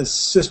the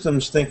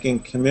systems thinking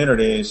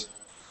communities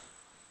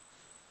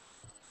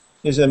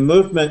is a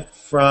movement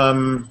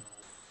from,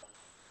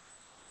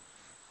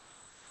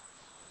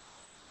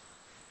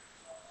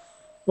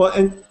 well,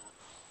 and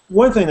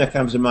one thing that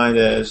comes to mind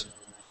is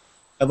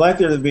I'd like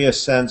there to be a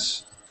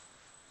sense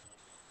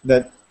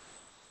that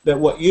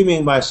what you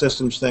mean by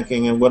systems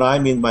thinking and what I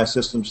mean by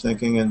systems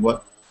thinking and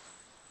what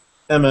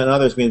Emma and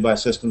others mean by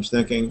systems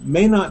thinking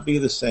may not be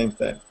the same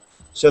thing.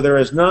 So there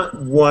is not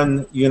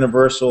one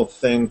universal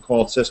thing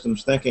called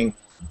systems thinking.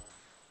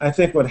 I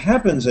think what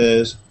happens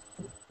is,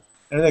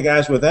 and I think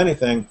as with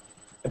anything,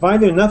 if I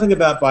knew nothing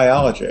about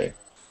biology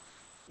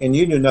and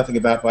you knew nothing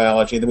about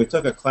biology, then we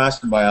took a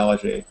class in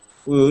biology,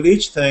 we would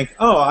each think,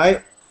 oh,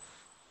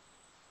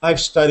 I've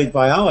studied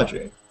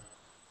biology.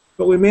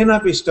 But we may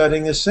not be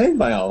studying the same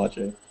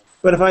biology.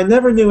 But if I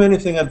never knew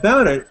anything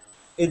about it,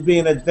 it'd be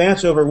an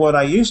advance over what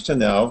I used to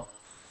know,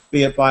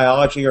 be it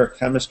biology or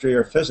chemistry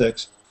or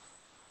physics.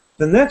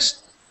 The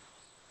next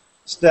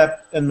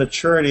step in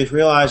maturity is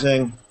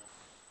realizing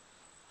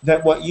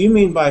that what you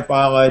mean by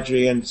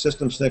biology and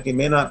systems thinking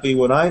may not be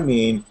what I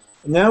mean.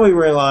 And now we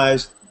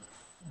realize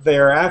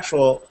that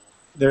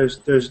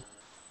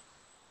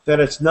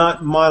it's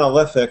not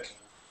monolithic,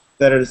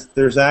 that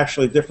there's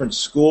actually different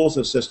schools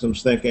of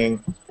systems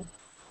thinking.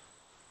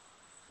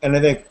 And I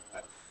think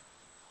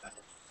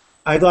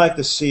I'd like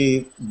to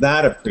see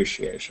that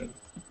appreciation.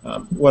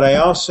 What I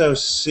also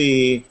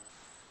see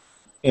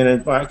in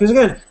environment, because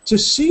again, to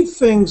see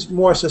things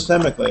more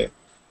systemically,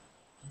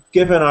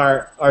 given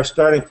our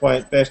starting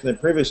point based on the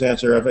previous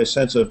answer of a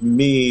sense of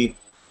me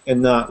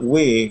and not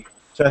we,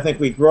 so I think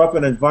we grow up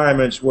in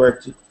environments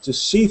where to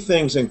see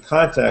things in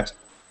context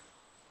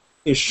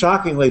is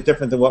shockingly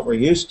different than what we're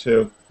used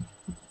to.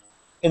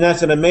 And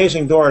that's an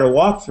amazing door to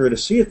walk through to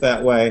see it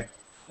that way.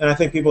 And I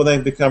think people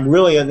then become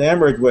really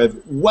enamored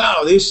with,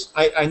 wow,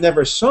 I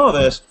never saw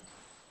this.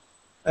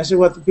 I say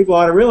what the people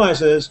ought to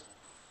realize is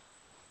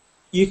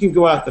you can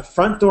go out the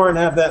front door and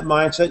have that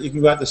mindset. You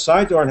can go out the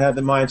side door and have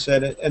the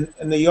mindset.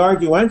 And the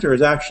yard you enter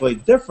is actually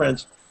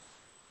different.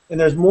 And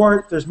there's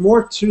more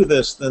to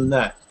this than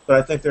that. But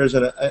I think there's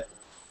a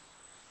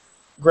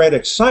great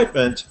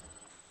excitement,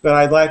 but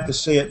I'd like to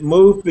see it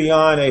move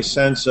beyond a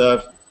sense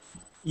of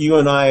you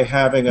and I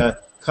having a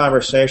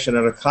conversation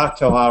at a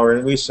cocktail hour,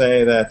 and we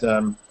say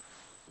that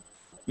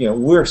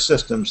we're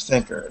systems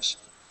thinkers.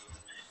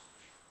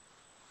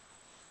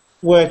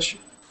 Which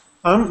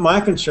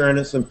my concern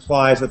is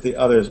implies that the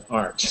others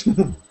aren't.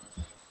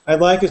 I'd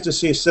like us to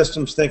see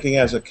systems thinking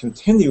as a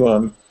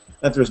continuum,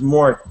 that there's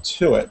more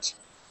to it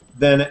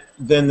than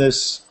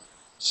this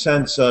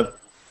sense of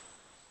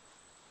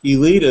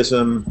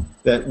elitism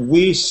that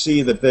we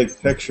see the big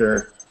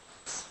picture.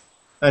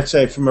 I'd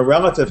say from a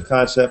relative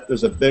concept,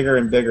 there's a bigger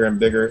and bigger and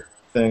bigger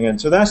thing. And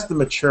so that's the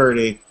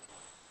maturity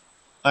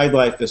I'd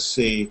like to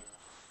see,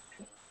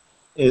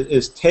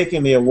 is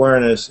taking the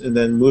awareness and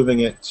then moving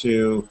it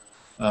to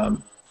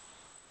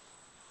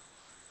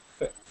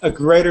a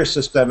greater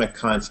systemic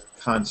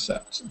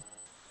concept.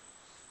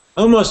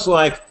 Almost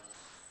like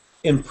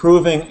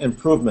improving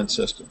improvement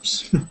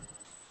systems.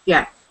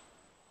 Yeah.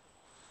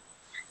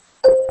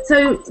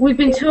 So we've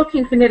been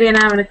talking for nearly an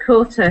hour and a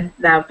quarter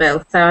now,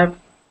 Bill. So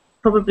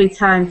probably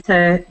time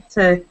to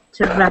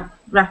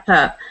wrap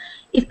up.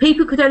 If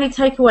people could only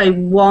take away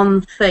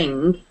one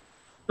thing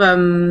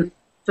from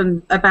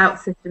about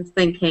systems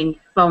thinking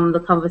from the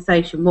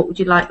conversation, what would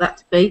you like that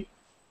to be?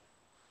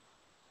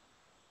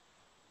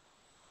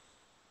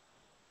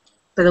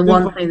 So the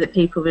one thing that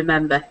people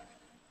remember.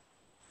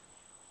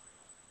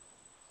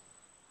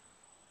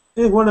 I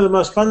think one of the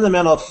most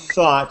fundamental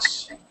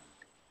thoughts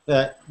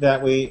that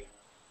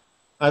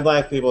I'd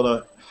like people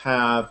to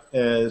have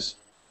is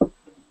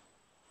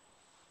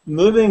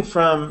moving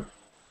from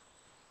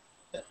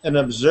an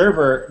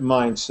observer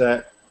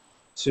mindset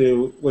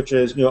to, which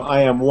is,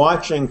 I am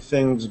watching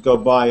things go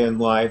by in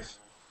life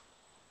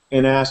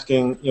and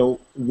asking,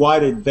 why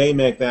did they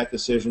make that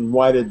decision?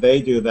 Why did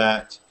they do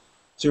that?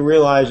 To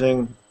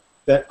realizing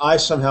that I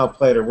somehow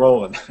played a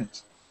role in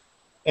it.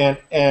 And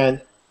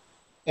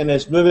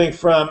it's moving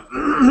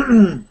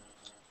from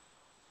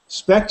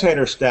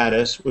spectator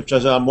status, which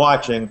is I'm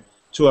watching,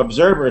 to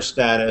observer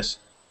status.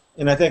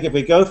 And I think if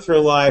we go through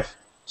life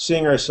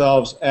seeing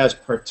ourselves as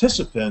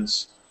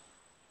participants,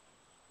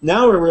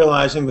 now we're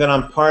realizing that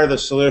I'm part of the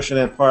solution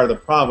and part of the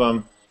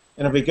problem.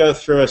 And if we go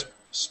through as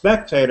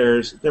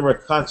spectators, then we're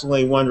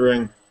constantly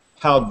wondering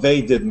how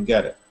they didn't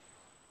get it.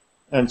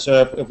 And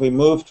so if we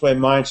move to a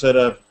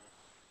mindset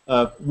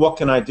of what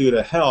can I do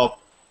to help,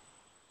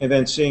 and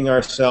then seeing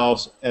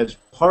ourselves as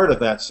part of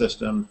that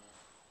system,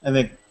 I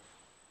think,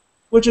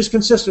 which is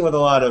consistent with a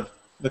lot of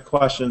the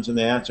questions and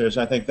the answers,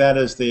 I think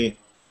that's a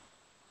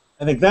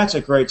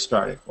great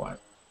starting point.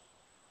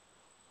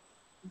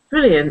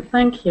 Brilliant,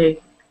 thank you.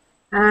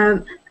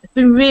 It's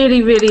been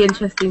really, really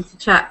interesting to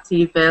chat to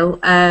you, Bill,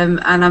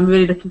 and I'm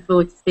really looking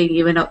forward to seeing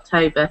you in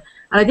October.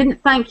 And I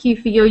didn't thank you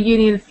for your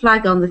Union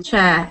flag on the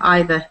chair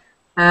either.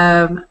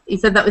 You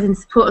said that was in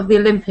support of the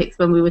Olympics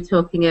when we were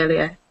talking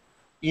earlier.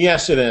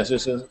 Yes, it is.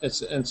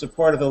 It's in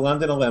support of the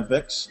London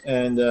Olympics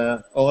and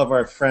all of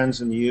our friends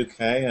in the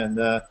UK.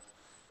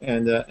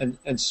 And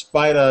in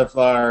spite of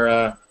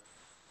the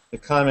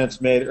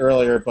comments made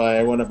earlier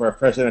by one of our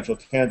presidential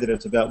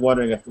candidates about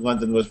wondering if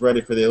London was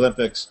ready for the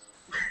Olympics,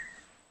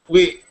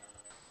 we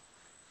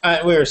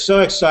are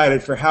so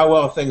excited for how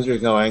well things are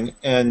going,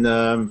 and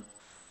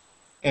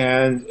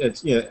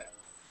it's we're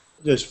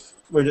just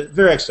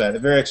very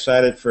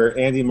excited for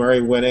Andy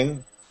Murray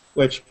winning,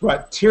 which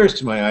brought tears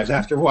to my eyes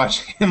after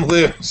watching him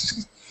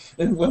lose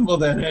in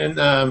Wimbledon. And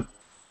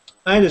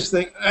I just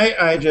think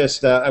I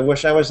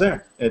wish I was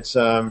there. It's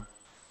so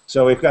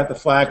we've got the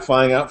flag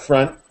flying out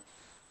front.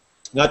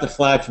 Got the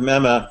flag from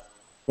Emma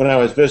when I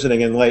was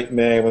visiting in late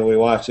May when we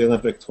watched the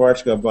Olympic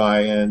torch go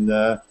by,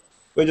 and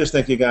we just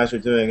think you guys are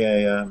doing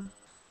a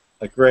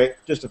great,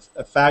 just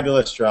a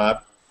fabulous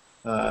job.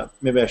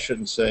 Maybe I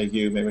shouldn't say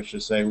you. Maybe I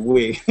should say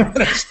we.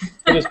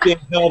 It's being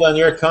held on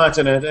your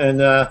continent, and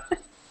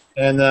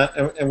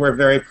we're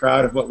very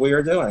proud of what we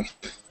are doing.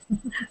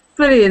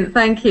 Brilliant,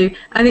 thank you.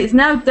 And it's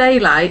now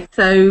daylight,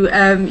 so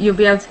you'll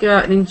be able to go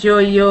out and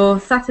enjoy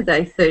your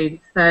Saturday soon.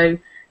 So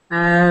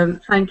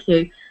thank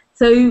you.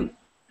 So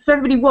for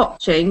everybody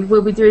watching,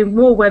 we'll be doing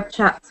more web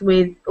chats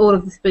with all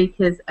of the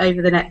speakers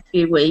over the next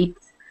few weeks.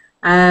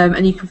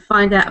 And you can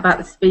find out about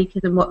the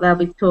speakers and what they'll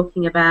be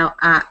talking about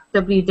at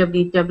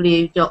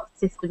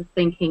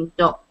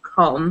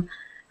www.systemsthinking.com.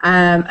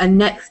 And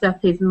next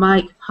up is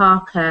Mike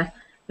Parker,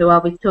 who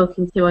I'll be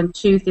talking to on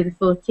Tuesday the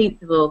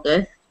 14th of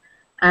August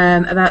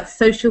about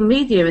social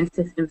media and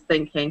systems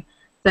thinking.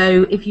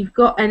 So if you've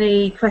got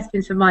any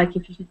questions for Mike,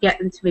 if you could get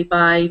them to me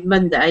by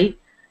Monday,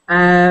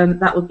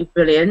 that would be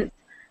brilliant.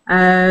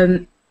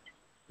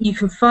 You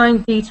can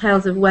find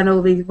details of when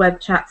all these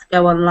web chats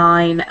go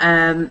online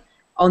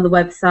on the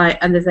website,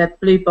 and there's a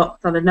blue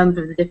box on a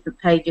number of the different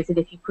pages, and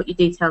if you put your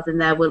details in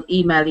there, we'll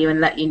email you and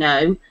let you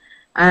know.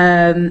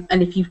 And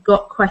if you've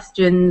got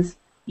questions,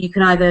 you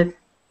can either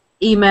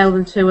email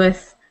them to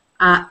us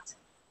at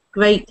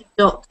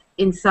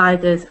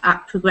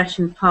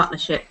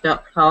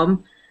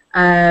great.insiders@progressionpartnership.com.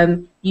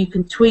 You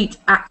can tweet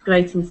at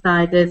Great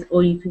Insiders,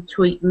 or you can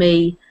tweet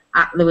me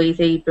at Louise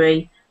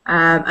Ebury.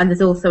 And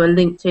there's also a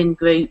LinkedIn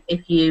group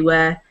if you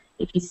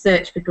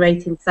search for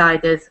Great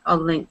Insiders on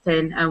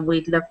LinkedIn, and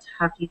we'd love to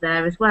have you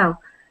there as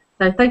well.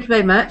 So thank you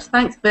very much.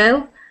 Thanks,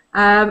 Bill.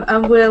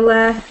 And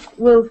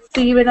we'll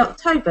see you in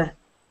October.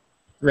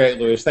 Great,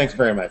 Louise. Thanks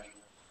very much.